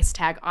a price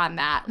tag on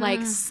that.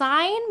 Like,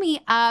 sign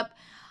me up,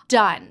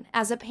 done.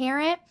 As a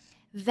parent,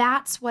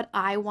 that's what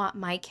I want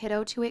my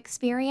kiddo to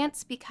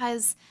experience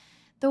because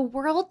the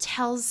world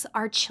tells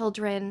our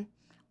children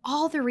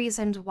all the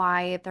reasons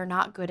why they're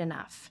not good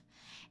enough.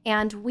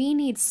 And we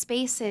need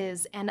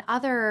spaces and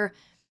other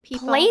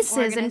places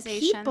and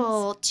organizations.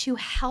 people to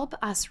help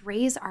us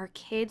raise our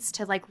kids,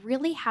 to like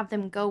really have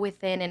them go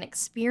within and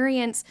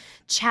experience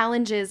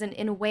challenges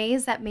in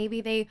ways that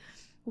maybe they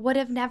would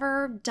have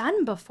never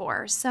done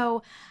before.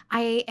 So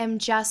I am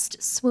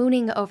just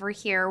swooning over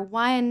here.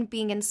 One,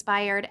 being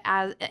inspired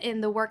as in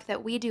the work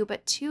that we do,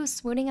 but two,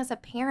 swooning as a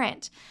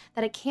parent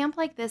that a camp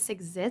like this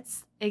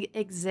exists,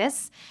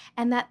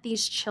 and that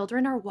these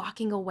children are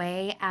walking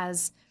away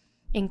as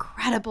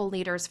incredible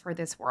leaders for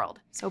this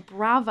world. So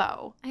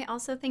bravo. I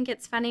also think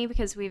it's funny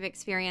because we've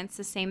experienced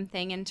the same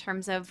thing in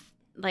terms of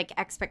like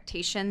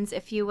expectations,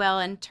 if you will,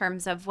 in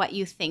terms of what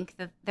you think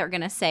that they're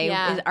going to say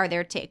are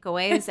their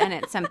takeaways, and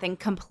it's something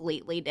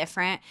completely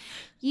different.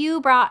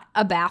 You brought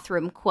a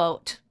bathroom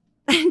quote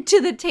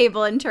to the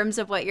table in terms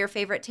of what your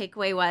favorite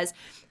takeaway was.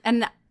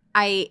 And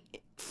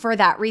for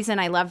that reason,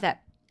 I love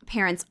that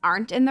parents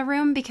aren't in the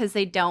room because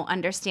they don't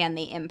understand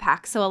the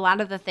impact. So a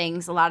lot of the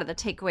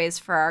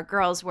takeaways for our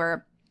girls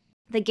were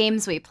the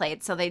games we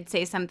played. So they'd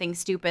say something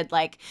stupid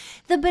like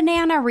the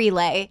banana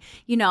relay,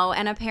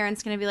 and a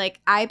parent's going to be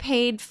like, I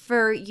paid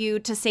for you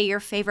to say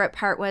your favorite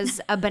part was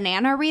a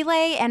banana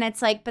relay. And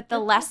it's like, but the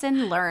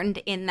lesson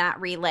learned in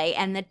that relay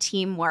and the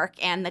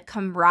teamwork and the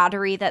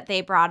camaraderie that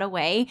they brought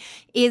away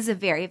is a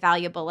very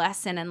valuable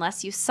lesson.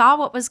 Unless you saw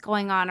what was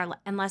going on or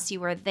unless you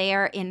were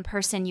there in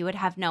person, you would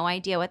have no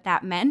idea what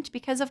that meant.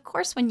 Because of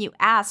course, when you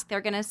ask, they're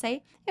going to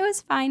say, it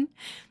was fine.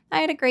 I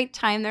had a great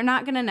time. They're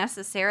not going to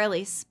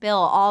necessarily spill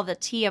all the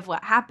tea of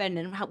what happened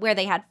and where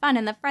they had fun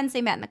and the friends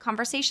they met and the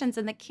conversations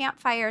and the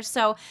campfires.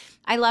 So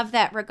I love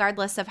that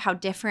regardless of how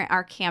different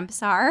our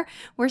camps are,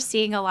 we're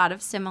seeing a lot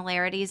of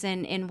similarities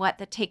in what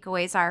the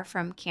takeaways are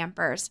from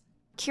campers.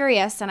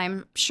 Curious, and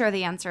I'm sure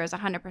the answer is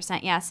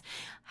 100% yes.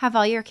 Have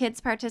all your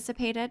kids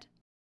participated?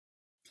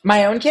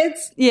 My own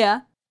kids?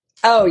 Yeah.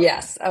 Oh,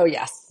 yes. Oh,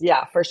 yes.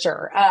 Yeah, for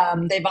sure.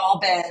 They've all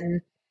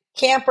been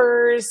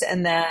campers,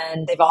 and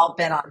then they've all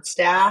been on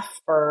staff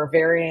for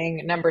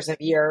varying numbers of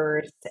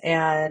years.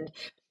 And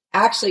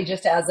actually,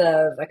 just as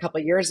of a couple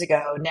of years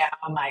ago, now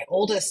my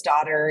oldest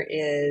daughter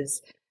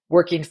is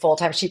working full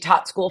time. She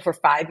taught school for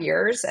 5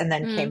 years and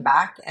then came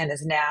back and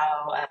is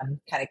now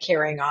kind of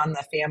carrying on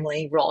the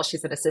family role.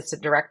 She's an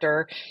assistant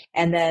director.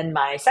 And then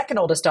my second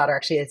oldest daughter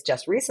actually has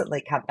just recently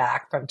come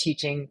back from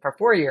teaching for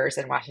 4 years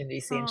in Washington,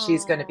 D.C., and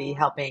she's going to be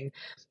helping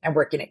and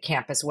working at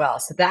camp as well.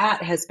 So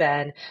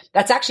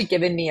that's actually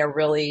given me a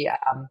really,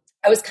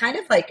 I was kind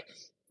of like,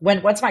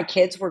 once my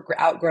kids were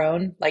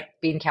outgrown, like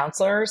being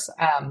counselors,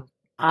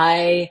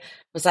 I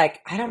was like,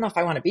 I don't know if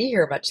I want to be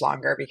here much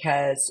longer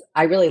because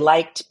I really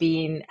liked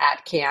being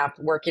at camp,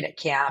 working at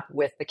camp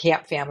with the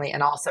camp family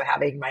and also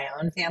having my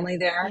own family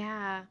there.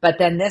 Yeah. But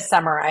then this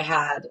summer I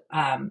had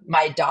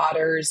my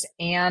daughters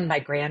and my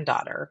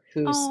granddaughter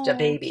who's a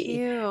baby.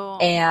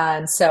 Cute.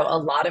 And so a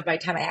lot of my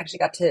time I actually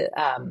got to,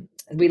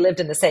 we lived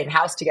in the same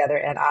house together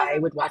and I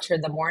would watch her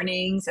in the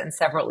mornings and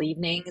several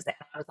evenings. And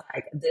I was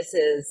like, this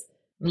is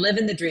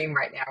living the dream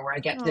right now where I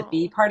get to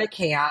be part of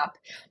camp,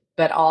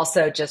 but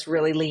also just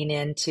really lean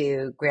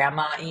into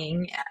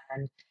grandmaing,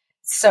 and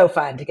so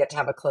fun to get to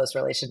have a close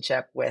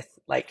relationship with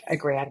like a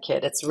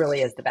grandkid. It's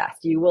really is the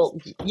best. You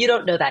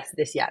don't know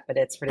this yet, but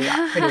it's pretty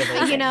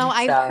amazing.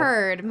 I've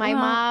heard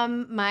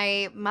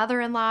my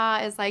mother-in-law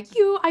is like,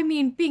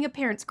 being a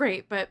parent's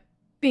great, but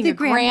being a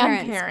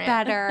grandparent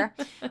better.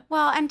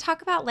 Well, and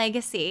talk about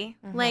legacy.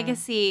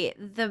 Legacy,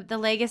 the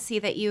legacy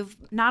that you've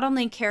not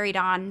only carried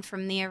on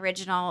from the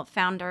original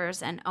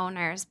founders and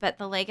owners, but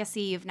the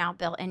legacy you've now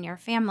built in your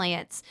family.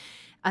 It's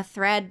a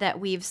thread that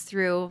weaves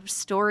through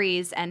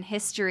stories and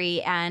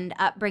history and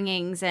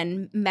upbringings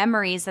and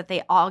memories that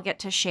they all get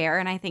to share.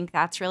 And I think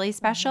that's really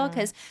special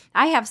because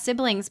I have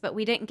siblings, but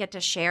we didn't get to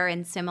share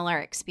in similar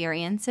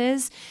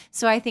experiences.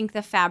 So I think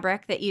the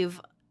fabric that you've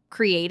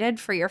created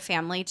for your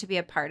family to be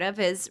a part of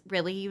is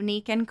really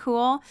unique and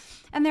cool.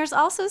 And there's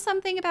also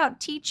something about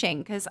teaching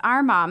because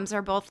our moms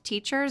are both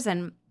teachers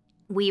and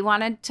we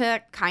wanted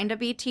to kind of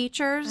be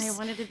teachers. I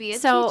wanted to be a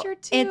teacher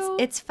too.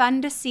 It's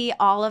fun to see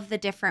all of the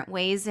different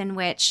ways in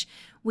which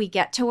we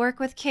get to work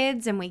with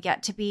kids and we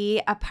get to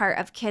be a part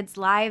of kids'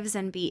 lives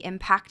and be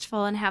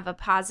impactful and have a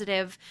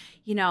positive,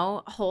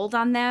 hold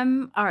on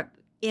them or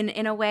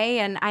in a way.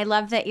 And I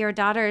love that your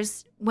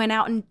daughters went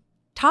out and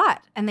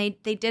taught and they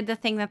did the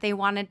thing that they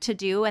wanted to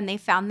do and they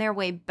found their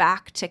way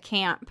back to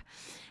camp.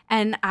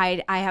 And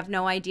I have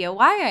no idea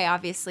why. I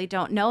obviously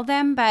don't know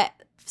them, but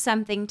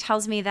something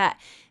tells me that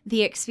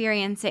the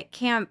experience at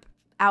camp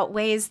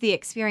outweighs the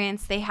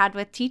experience they had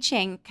with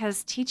teaching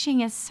because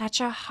teaching is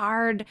such a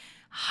hard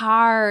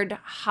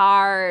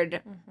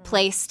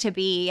place to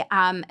be,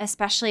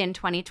 especially in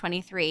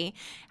 2023.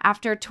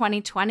 After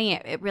 2020,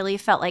 it really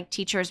felt like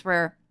teachers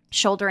were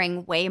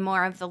shouldering way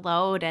more of the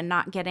load and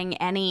not getting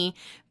any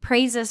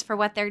praises for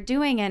what they're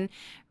doing. And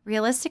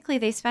realistically,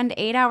 they spend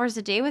 8 hours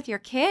a day with your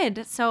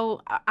kid.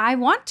 So I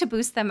want to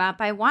boost them up.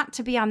 I want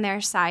to be on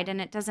their side.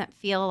 And it doesn't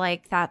feel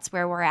like that's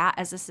where we're at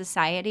as a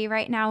society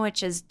right now,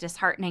 which is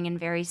disheartening and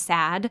very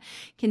sad,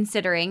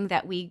 considering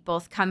that we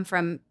both come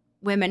from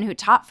women who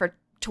taught for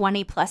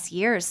 20 plus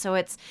years. So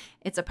it's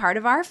a part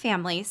of our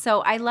family.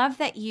 So I love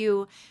that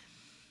your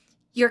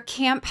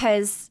camp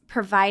has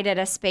provided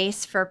a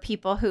space for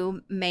people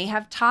who may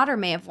have taught or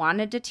may have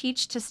wanted to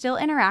teach to still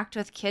interact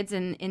with kids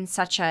in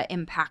such a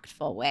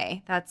impactful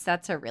way.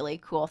 That's a really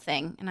cool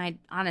thing. And I'd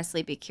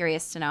honestly be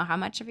curious to know how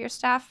much of your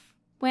staff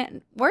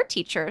were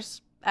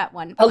teachers at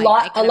one point.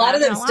 A lot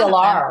of them still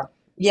are.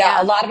 Yeah,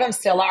 Yeah. a lot of them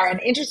still are. And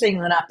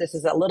interestingly enough, this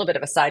is a little bit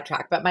of a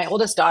sidetrack, but my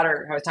oldest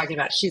daughter, who I was talking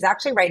about, she's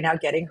actually right now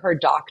getting her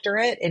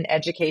doctorate in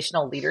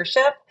educational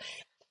leadership.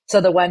 So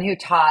the one who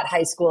taught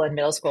high school and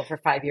middle school for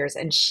 5 years,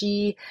 and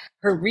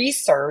her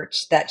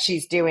research that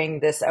she's doing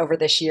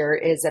this year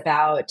is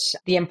about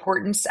the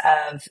importance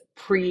of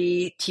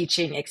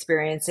pre-teaching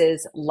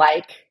experiences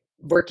like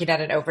working at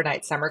an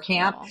overnight summer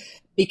camp Cool.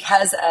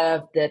 because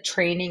of the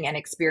training and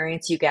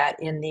experience you get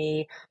in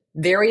the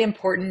very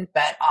important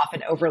but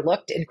often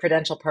overlooked in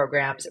credential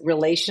programs,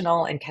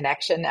 relational and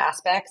connection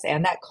aspects,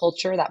 and that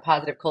culture, that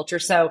positive culture.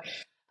 So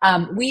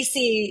we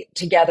see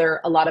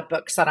together a lot of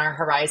books on our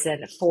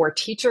horizon for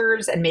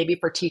teachers and maybe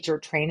for teacher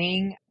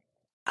training.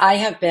 I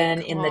have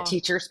been in the Cool.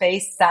 teacher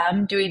space,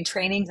 some doing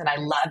trainings, and I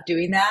love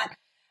doing that.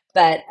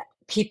 But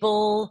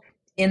people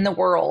in the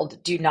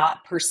world do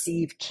not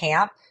perceive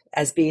camp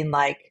as being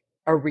like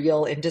a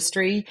real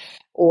industry,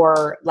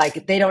 or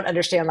like they don't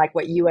understand like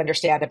what you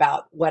understand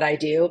about what I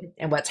do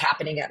and what's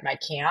happening at my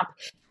camp.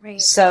 Right.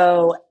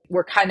 So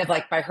we're kind of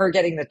like, by her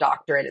getting the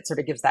doctorate, it sort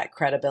of gives that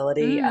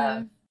credibility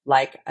of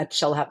like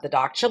she'll have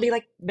the she'll be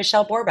like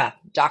Michelle Borba,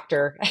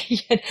 doctor,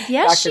 Yes,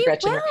 Dr. she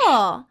Gretchen.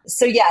 will.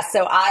 So yeah,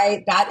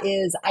 I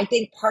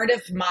think part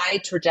of my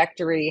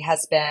trajectory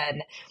has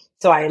been,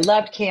 so I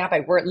loved camp.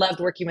 Loved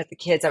working with the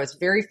kids. I was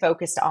very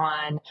focused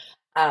on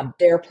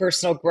their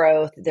personal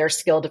growth, their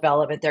skill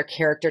development, their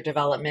character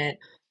development.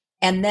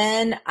 And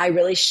then I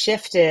really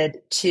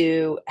shifted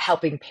to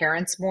helping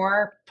parents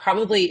more.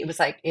 Probably it was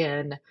like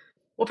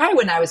probably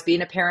when I was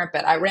being a parent,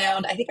 but I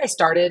think I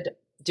started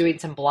doing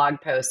some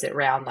blog posts at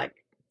around like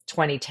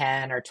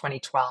 2010 or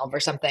 2012 or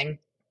something.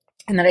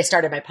 And then I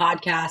started my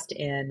podcast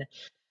in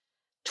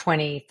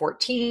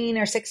 2014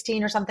 or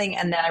 16 or something.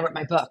 And then I wrote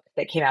my book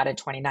that came out in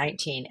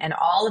 2019. And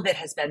all of it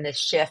has been this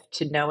shift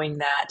to knowing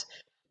that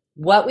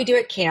what we do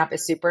at camp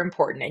is super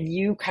important. And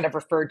you kind of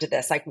referred to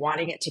this, like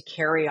wanting it to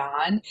carry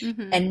on.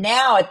 Mm-hmm. And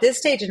now at this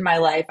stage in my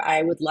life,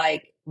 I would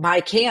like my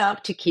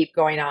camp to keep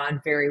going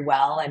on very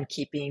well and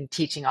keeping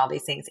teaching all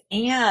these things.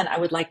 And I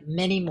would like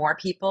many more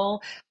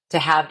people to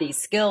have these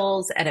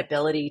skills and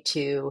ability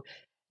to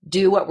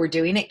do what we're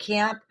doing at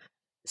camp.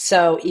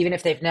 So even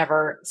if they've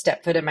never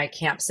stepped foot in my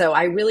camp. So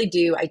I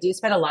do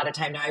spend a lot of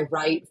time now. I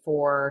write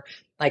for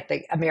like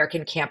the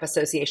American Camp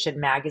Association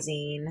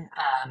magazine.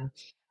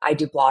 I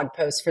do blog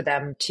posts for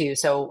them too.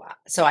 So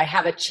I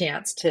have a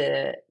chance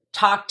to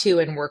talk to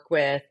and work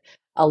with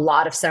a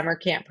lot of summer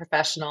camp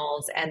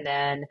professionals and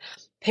then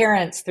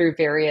parents through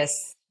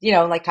various,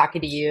 like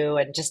talking to you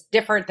and just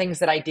different things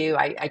that I do.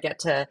 I get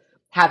to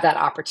have that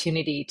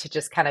opportunity to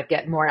just kind of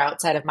get more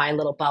outside of my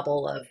little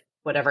bubble of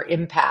whatever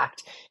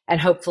impact and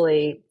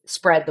hopefully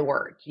spread the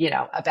word,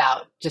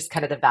 about just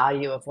kind of the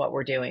value of what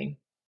we're doing.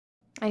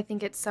 I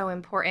think it's so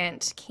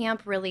important.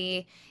 Camp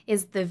really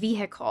is the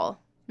vehicle.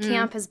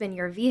 Camp has been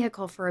your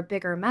vehicle for a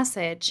bigger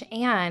message.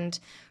 And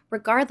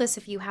regardless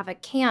if you have a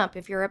camp,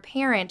 if you're a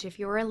parent, if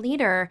you're a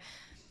leader,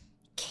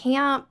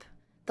 camp,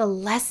 the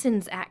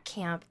lessons at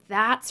camp,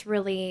 that's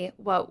really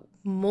what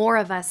more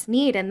of us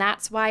need. And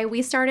that's why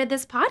we started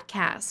this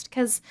podcast,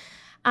 because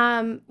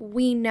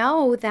we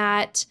know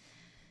that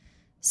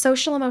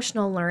social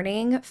emotional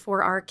learning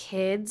for our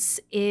kids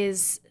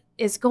is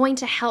going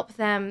to help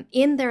them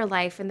in their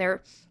life and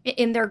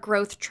in their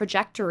growth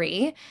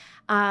trajectory.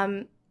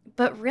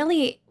 But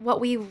really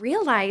what we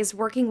realized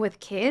working with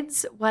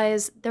kids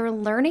was they're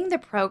learning the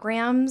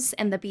programs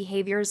and the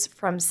behaviors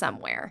from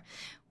somewhere,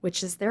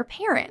 which is their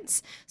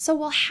parents. So,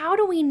 well, how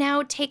do we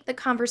now take the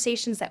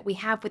conversations that we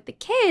have with the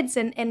kids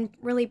and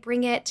really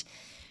bring it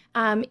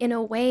in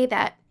a way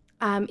that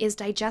is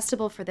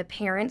digestible for the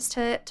parents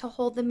to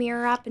hold the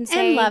mirror up and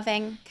say, and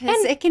loving,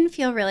 because it can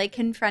feel really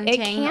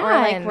confronting, or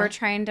like we're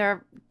trying to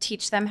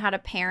teach them how to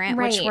parent,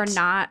 right. which we're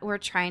not. We're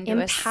trying to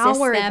Empower assist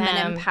them them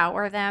and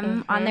empower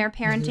them on their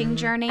parenting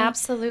journey.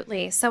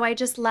 Absolutely. So I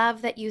just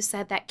love that you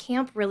said that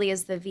camp really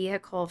is the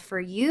vehicle for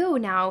you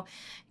now,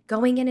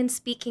 going in and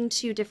speaking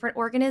to different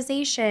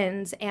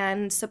organizations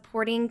and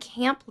supporting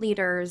camp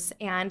leaders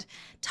and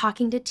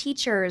talking to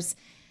teachers.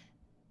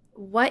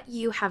 What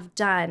you have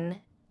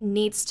done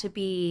needs to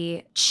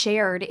be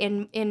shared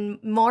in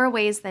more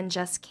ways than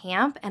just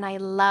camp. And I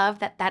love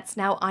that that's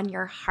now on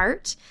your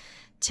heart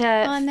to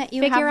and that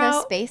you have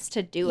the space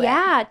to do it.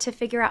 Yeah, to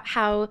figure out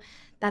how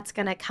that's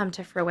going to come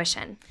to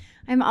fruition.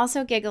 I'm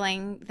also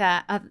giggling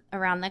that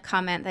around the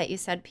comment that you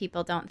said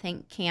people don't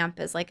think camp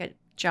is like a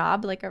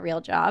job, like a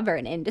real job or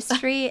an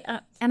industry.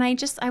 And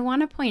I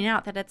want to point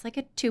out that it's like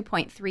a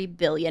 $2.3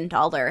 billion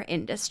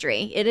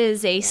industry. It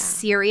is a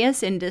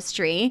serious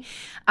industry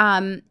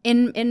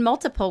in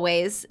multiple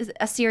ways,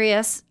 a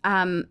serious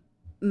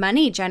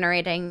money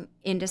generating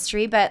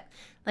industry. But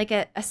like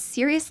a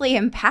seriously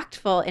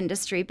impactful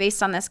industry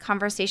based on this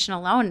conversation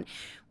alone.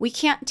 We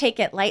can't take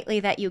it lightly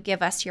that you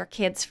give us your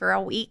kids for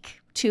a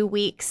week, 2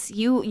 weeks.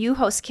 You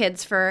host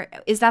kids for,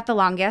 is that the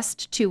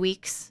longest, 2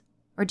 weeks?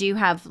 Or do you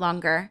have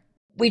longer?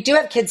 We do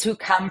have kids who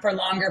come for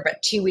longer,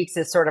 but 2 weeks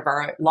is sort of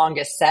our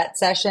longest set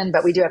session.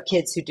 But we do have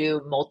kids who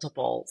do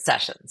multiple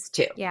sessions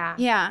too. Yeah.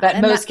 Yeah. But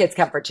And most kids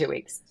come for 2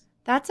 weeks.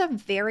 that's a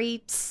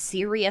very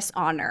serious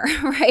honor,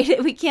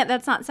 right? We can't,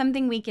 that's not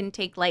something we can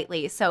take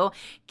lightly. So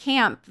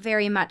camp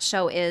very much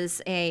so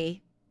is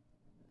a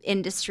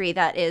industry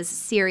that is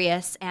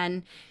serious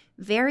and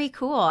very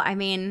cool. I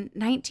mean,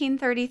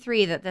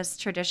 1933 that this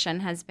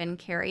tradition has been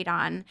carried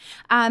on.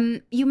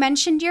 You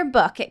mentioned your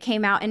book. It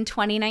came out in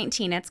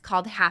 2019. It's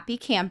called Happy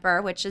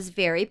Camper, which is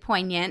very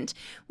poignant.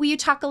 Will you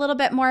talk a little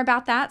bit more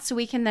about that so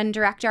we can then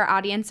direct our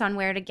audience on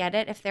where to get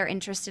it if they're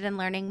interested in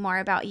learning more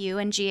about you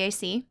and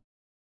GAC?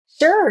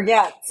 Sure,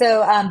 yeah.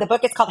 So the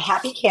book is called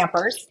Happy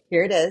Campers.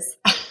 Here it is.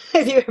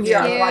 If you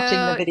aren't watching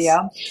the Cute.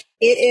 video,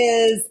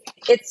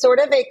 it's sort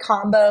of a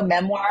combo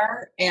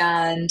memoir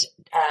and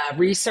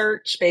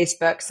research based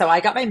book. So I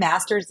got my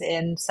master's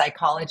in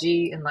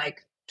psychology in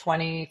like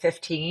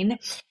 2015,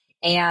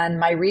 and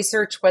my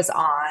research was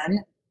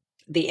on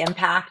the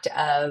impact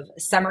of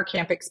summer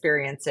camp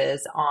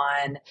experiences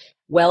on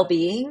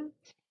well-being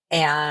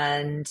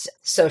and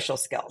social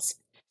skills.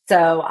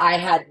 So I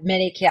had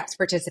many camps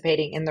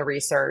participating in the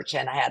research,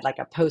 and I had like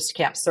a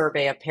post-camp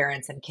survey of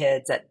parents and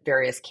kids at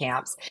various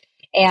camps.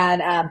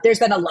 And there's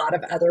been a lot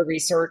of other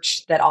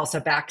research that also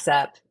backs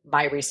up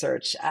my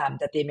research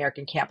that the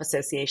American Camp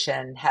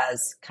Association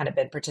has kind of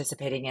been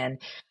participating in.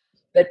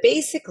 But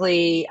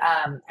basically,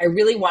 I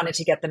really wanted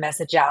to get the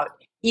message out,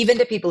 even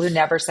to people who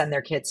never send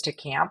their kids to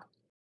camp.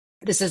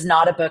 This is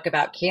not a book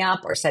about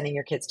camp or sending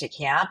your kids to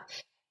camp,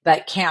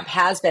 but camp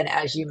has been,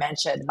 as you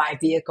mentioned, my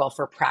vehicle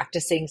for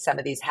practicing some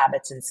of these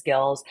habits and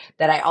skills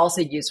that I also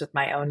use with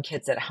my own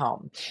kids at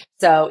home.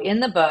 So in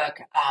the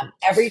book,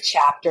 every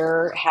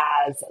chapter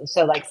has,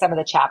 so like some of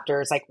the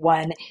chapters, like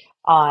one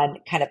on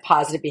kind of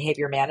positive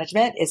behavior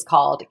management is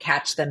called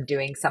Catch Them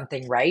Doing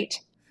Something Right.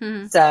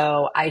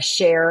 So I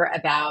share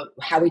about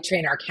how we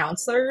train our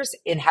counselors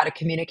in how to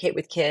communicate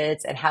with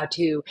kids and how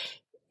to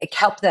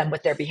help them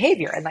with their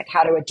behavior and like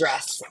how to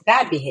address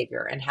bad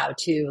behavior and how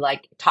to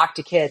like talk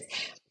to kids.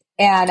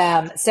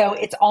 And so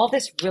it's all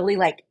this really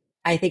like,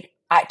 I think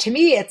to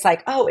me, it's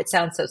like, oh, it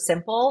sounds so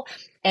simple.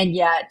 And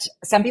yet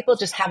some people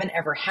just haven't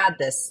ever had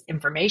this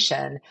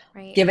information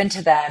Right. given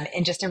to them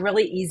in just a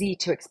really easy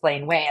to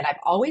explain way. And I've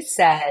always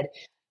said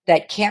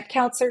that camp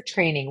counselor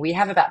training, we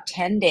have about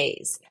 10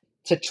 days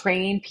to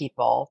train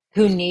people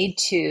who need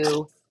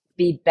to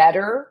be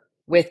better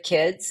with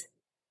kids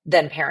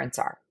than parents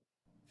are.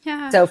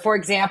 Yeah. So, for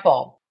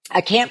example,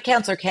 a camp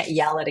counselor can't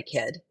yell at a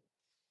kid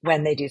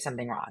when they do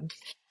something wrong.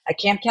 A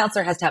camp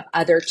counselor has to have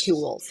other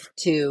tools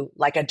to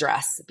like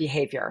address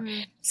behavior.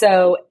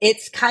 So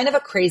it's kind of a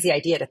crazy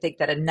idea to think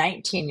that a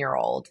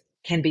 19-year-old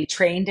can be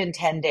trained in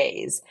 10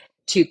 days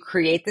to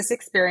create this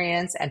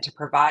experience and to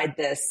provide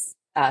this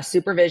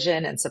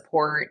supervision and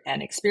support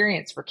and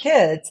experience for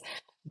kids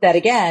that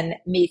again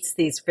meets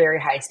these very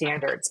high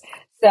standards.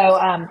 So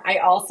I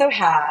also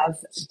have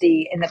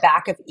in the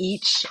back of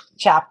each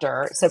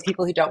chapter, so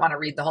people who don't want to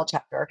read the whole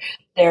chapter,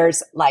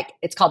 there's like,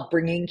 it's called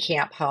Bringing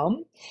Camp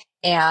Home.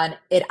 And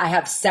I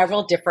have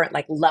several different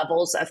like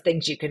levels of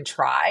things you can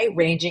try,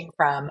 ranging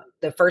from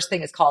the first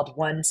thing is called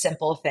One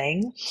Simple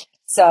Thing.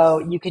 So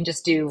you can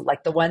just do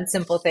like the one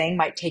simple thing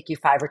might take you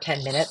 5 or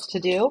 10 minutes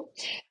to do.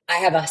 I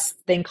have a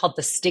thing called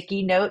the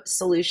sticky note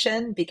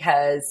solution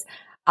because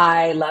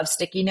I love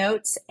sticky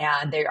notes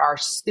and they are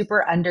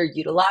super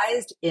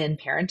underutilized in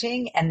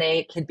parenting and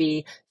they can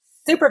be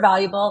super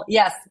valuable.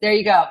 Yes, there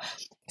you go.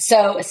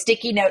 So a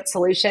sticky note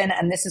solution.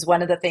 And this is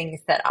one of the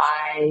things that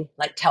I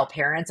like tell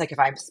parents, like if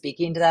I'm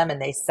speaking to them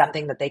and they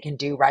something that they can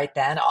do right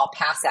then, I'll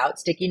pass out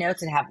sticky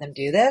notes and have them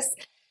do this,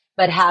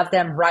 but have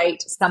them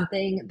write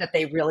something that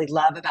they really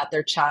love about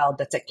their child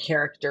that's a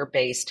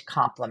character-based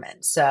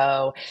compliment.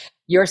 So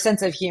your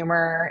sense of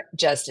humor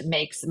just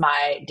makes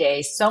my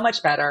day so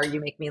much better.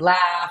 You make me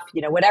laugh,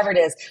 whatever it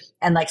is,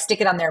 and like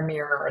stick it on their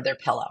mirror or their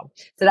pillow.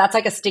 So that's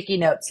like a sticky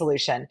note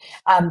solution.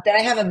 Then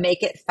I have a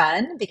make it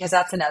fun because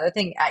that's another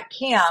thing at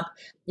camp.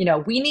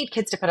 We need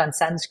kids to put on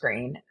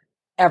sunscreen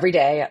every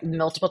day,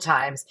 multiple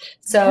times.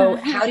 So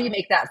how do you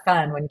make that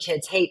fun when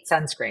kids hate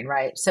sunscreen,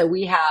 right? So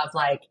we have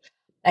like,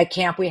 at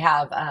camp, we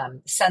have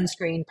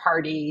sunscreen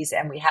parties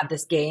and we have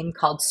this game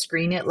called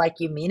Screen It Like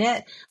You Mean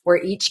It, where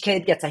each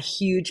kid gets a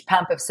huge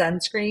pump of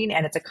sunscreen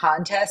and it's a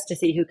contest to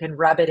see who can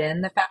rub it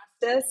in the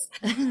fastest.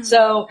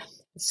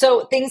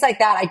 So things like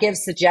that, I give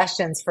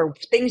suggestions for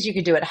things you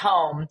could do at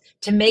home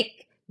to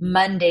make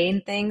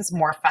mundane things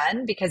more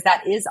fun, because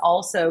that is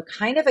also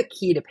kind of a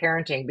key to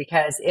parenting.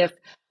 Because if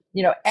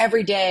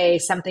every day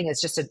something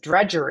is just a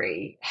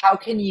drudgery, how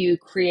can you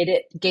create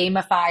it,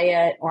 gamify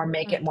it, or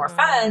make it more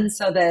fun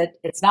so that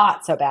it's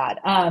not so bad?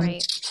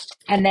 Right.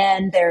 And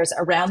then there's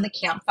Around the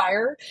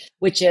Campfire,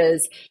 which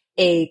is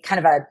a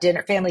kind of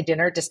a family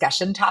dinner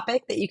discussion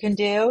topic that you can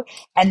do.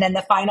 And then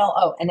the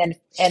final, and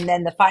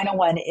then the final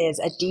one is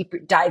a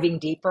diving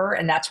deeper.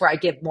 And that's where I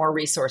give more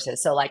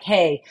resources. So like,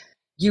 hey,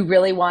 you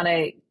really want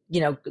to,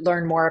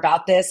 learn more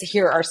about this.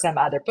 Here are some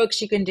other books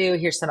you can do.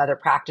 Here's some other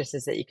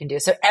practices that you can do.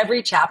 So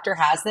every chapter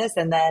has this.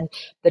 And then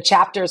the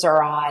chapters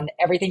are on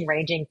everything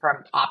ranging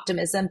from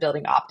optimism,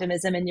 building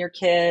optimism in your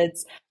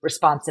kids,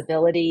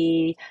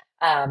 responsibility,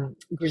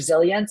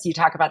 resilience. You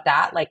talk about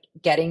that, like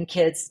getting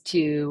kids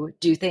to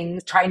do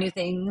things, try new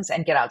things,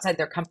 and get outside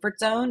their comfort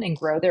zone and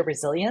grow their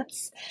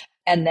resilience.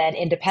 And then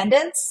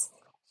independence,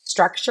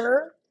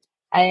 structure,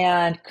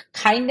 and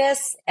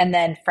kindness, and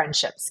then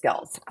friendship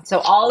skills. So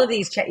all of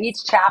these, each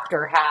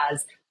chapter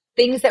has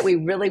things that we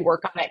really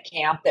work on at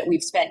camp that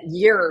we've spent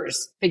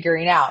years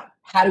figuring out.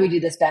 How do we do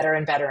this better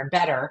and better and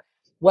better?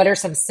 What are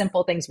some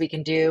simple things we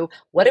can do?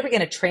 What are we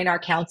going to train our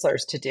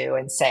counselors to do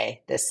and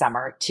say this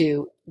summer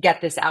to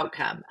get this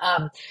outcome?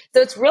 So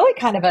it's really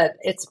kind of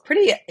it's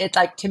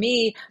like, to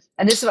me,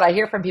 and this is what I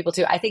hear from people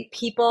too, I think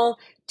people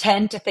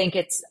tend to think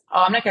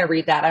I'm not going to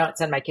read that. I don't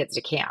send my kids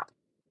to camp.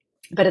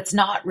 But it's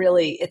not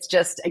really, it's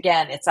just,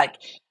 again, it's like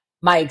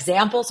my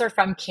examples are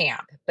from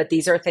camp, but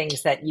these are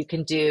things that you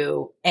can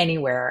do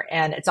anywhere.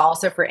 And it's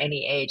also for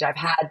any age. I've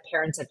had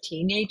parents of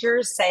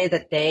teenagers say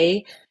that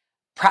they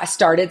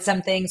started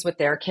some things with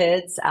their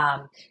kids,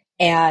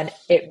 and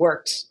it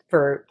worked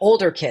for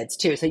older kids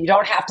too. So you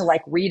don't have to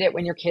like read it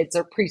when your kids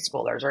are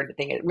preschoolers or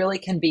anything. It really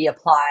can be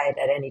applied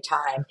at any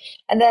time.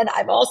 And then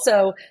I've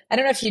also, I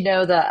don't know if you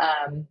know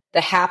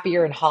the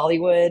Happier in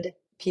Hollywood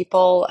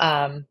people,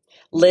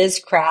 Liz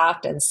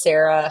Craft and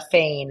Sarah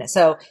Fain.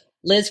 So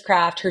Liz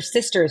Craft, her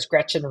sister is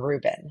Gretchen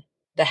Rubin,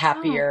 the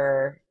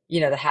Happier.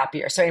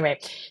 So anyway,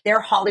 they're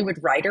Hollywood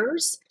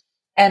writers.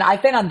 And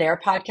I've been on their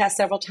podcast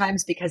several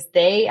times because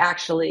they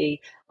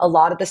actually, a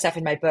lot of the stuff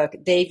in my book,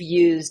 they've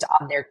used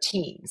on their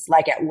teams,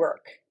 like at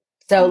work.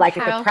 So like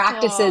the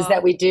practices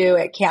that we do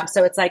at camp.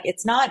 So it's like,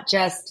 it's not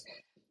just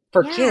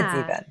for kids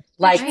even.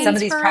 Like some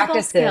of these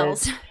practices.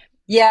 Skills.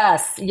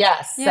 Yes.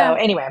 Yeah. So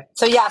anyway,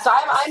 so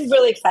I'm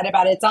really excited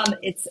about it.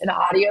 It's an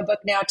audiobook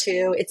now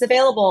too. It's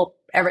available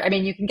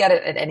you can get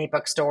it at any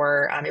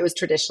bookstore. It was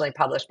traditionally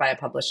published by a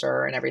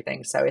publisher and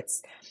everything. So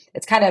it's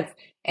kind of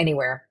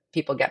anywhere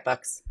people get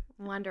books.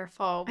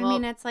 Wonderful.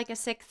 Well, it's like a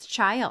sixth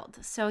child.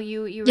 So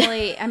you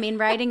really,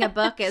 writing a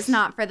book is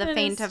not for the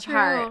faint of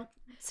heart.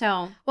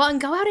 So,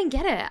 and go out and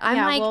get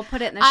it. we'll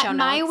put it in the show notes.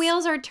 My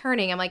wheels are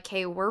turning. I'm like,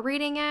 okay, we're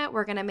reading it.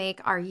 We're going to make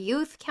our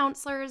youth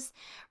counselors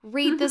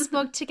read this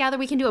book together.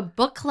 We can do a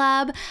book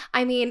club.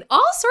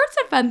 All sorts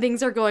of fun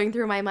things are going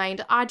through my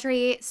mind.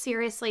 Audrey,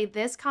 seriously,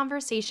 this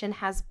conversation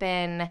has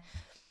been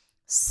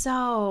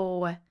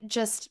so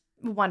just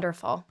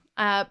wonderful,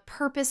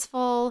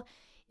 purposeful,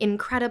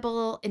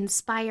 incredible,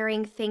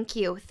 inspiring. Thank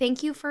you.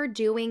 Thank you for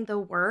doing the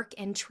work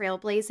and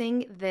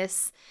trailblazing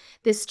this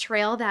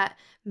trail that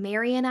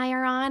Mary and I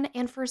are on,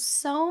 and for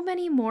so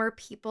many more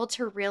people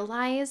to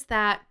realize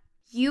that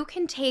you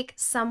can take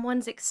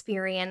someone's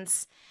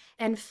experience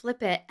and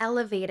flip it,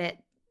 elevate it,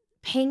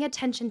 paying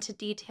attention to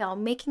detail,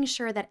 making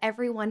sure that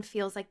everyone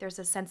feels like there's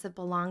a sense of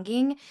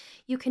belonging.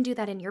 You can do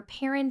that in your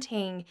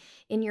parenting,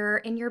 in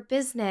your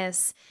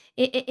business,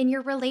 in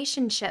your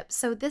relationship.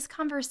 So this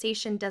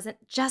conversation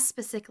doesn't just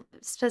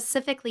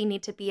specifically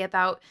need to be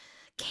about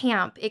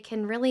camp. It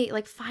can really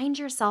find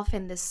yourself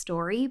in this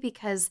story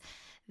because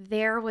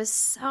there was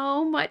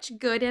so much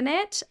good in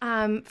it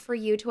for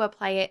you to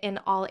apply it in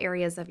all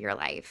areas of your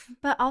life.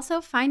 But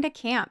also find a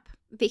camp,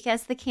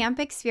 because the camp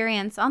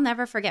experience, I'll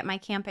never forget my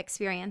camp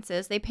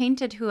experiences. They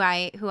painted who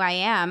I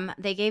am.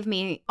 They gave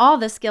me all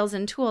the skills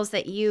and tools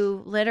that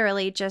you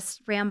literally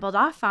just rambled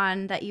off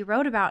on, that you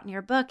wrote about in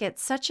your book.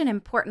 It's such an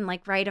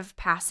important rite of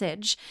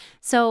passage.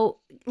 So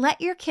let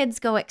your kids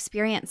go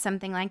experience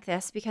something like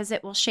this, because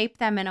it will shape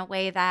them in a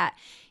way that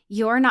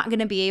you're not going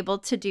to be able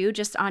to do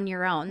just on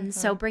your own. Mm-hmm.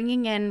 So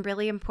bringing in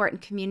really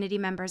important community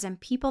members and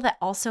people that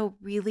also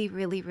really,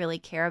 really, really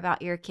care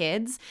about your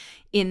kids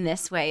in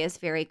this way is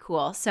very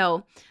cool.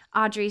 So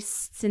Audrey,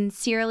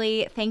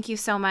 sincerely, thank you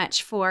so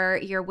much for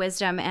your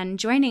wisdom and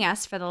joining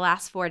us for the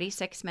last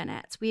 46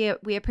 minutes.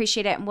 We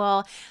appreciate it. And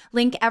we'll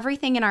link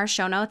everything in our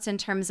show notes in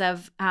terms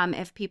of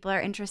if people are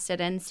interested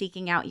in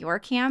seeking out your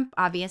camp,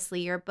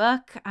 obviously your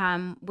book,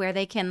 where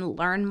they can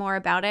learn more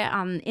about it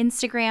on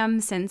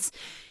Instagram, since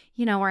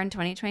we're in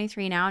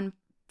 2023 now and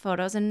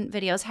photos and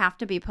videos have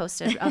to be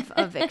posted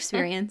of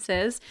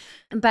experiences.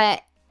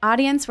 But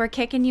audience, we're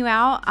kicking you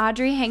out.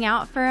 Audrey, hang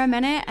out for a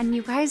minute, and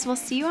you guys, will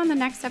see you on the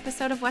next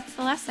episode of What's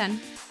the Lesson?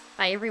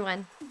 Bye,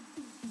 everyone.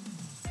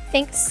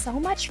 Thanks so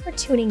much for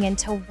tuning in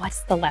to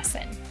What's the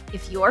Lesson?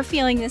 If you're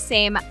feeling the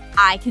same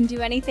I can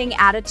do anything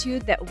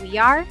attitude that we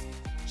are,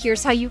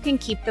 here's how you can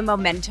keep the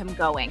momentum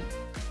going.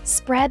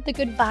 Spread the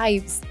good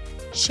vibes.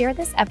 Share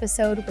this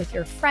episode with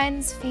your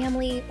friends,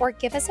 family, or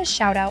give us a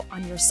shout out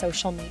on your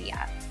social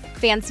media.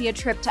 Fancy a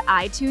trip to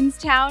iTunes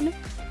Town?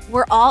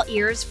 We're all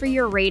ears for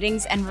your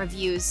ratings and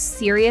reviews.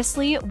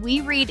 Seriously,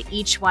 we read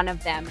each one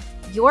of them.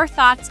 Your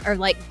thoughts are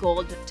like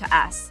gold to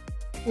us.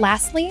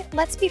 Lastly,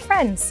 let's be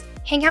friends.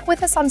 Hang out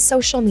with us on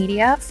social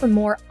media for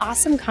more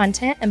awesome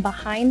content and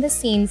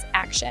behind-the-scenes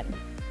action.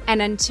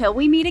 And until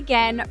we meet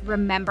again,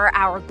 remember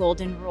our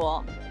golden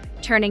rule.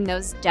 Turning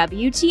those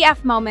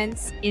WTF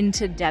moments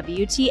into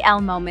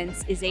WTL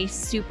moments is a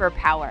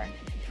superpower.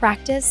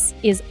 Practice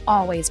is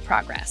always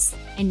progress.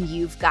 And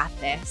you've got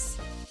this.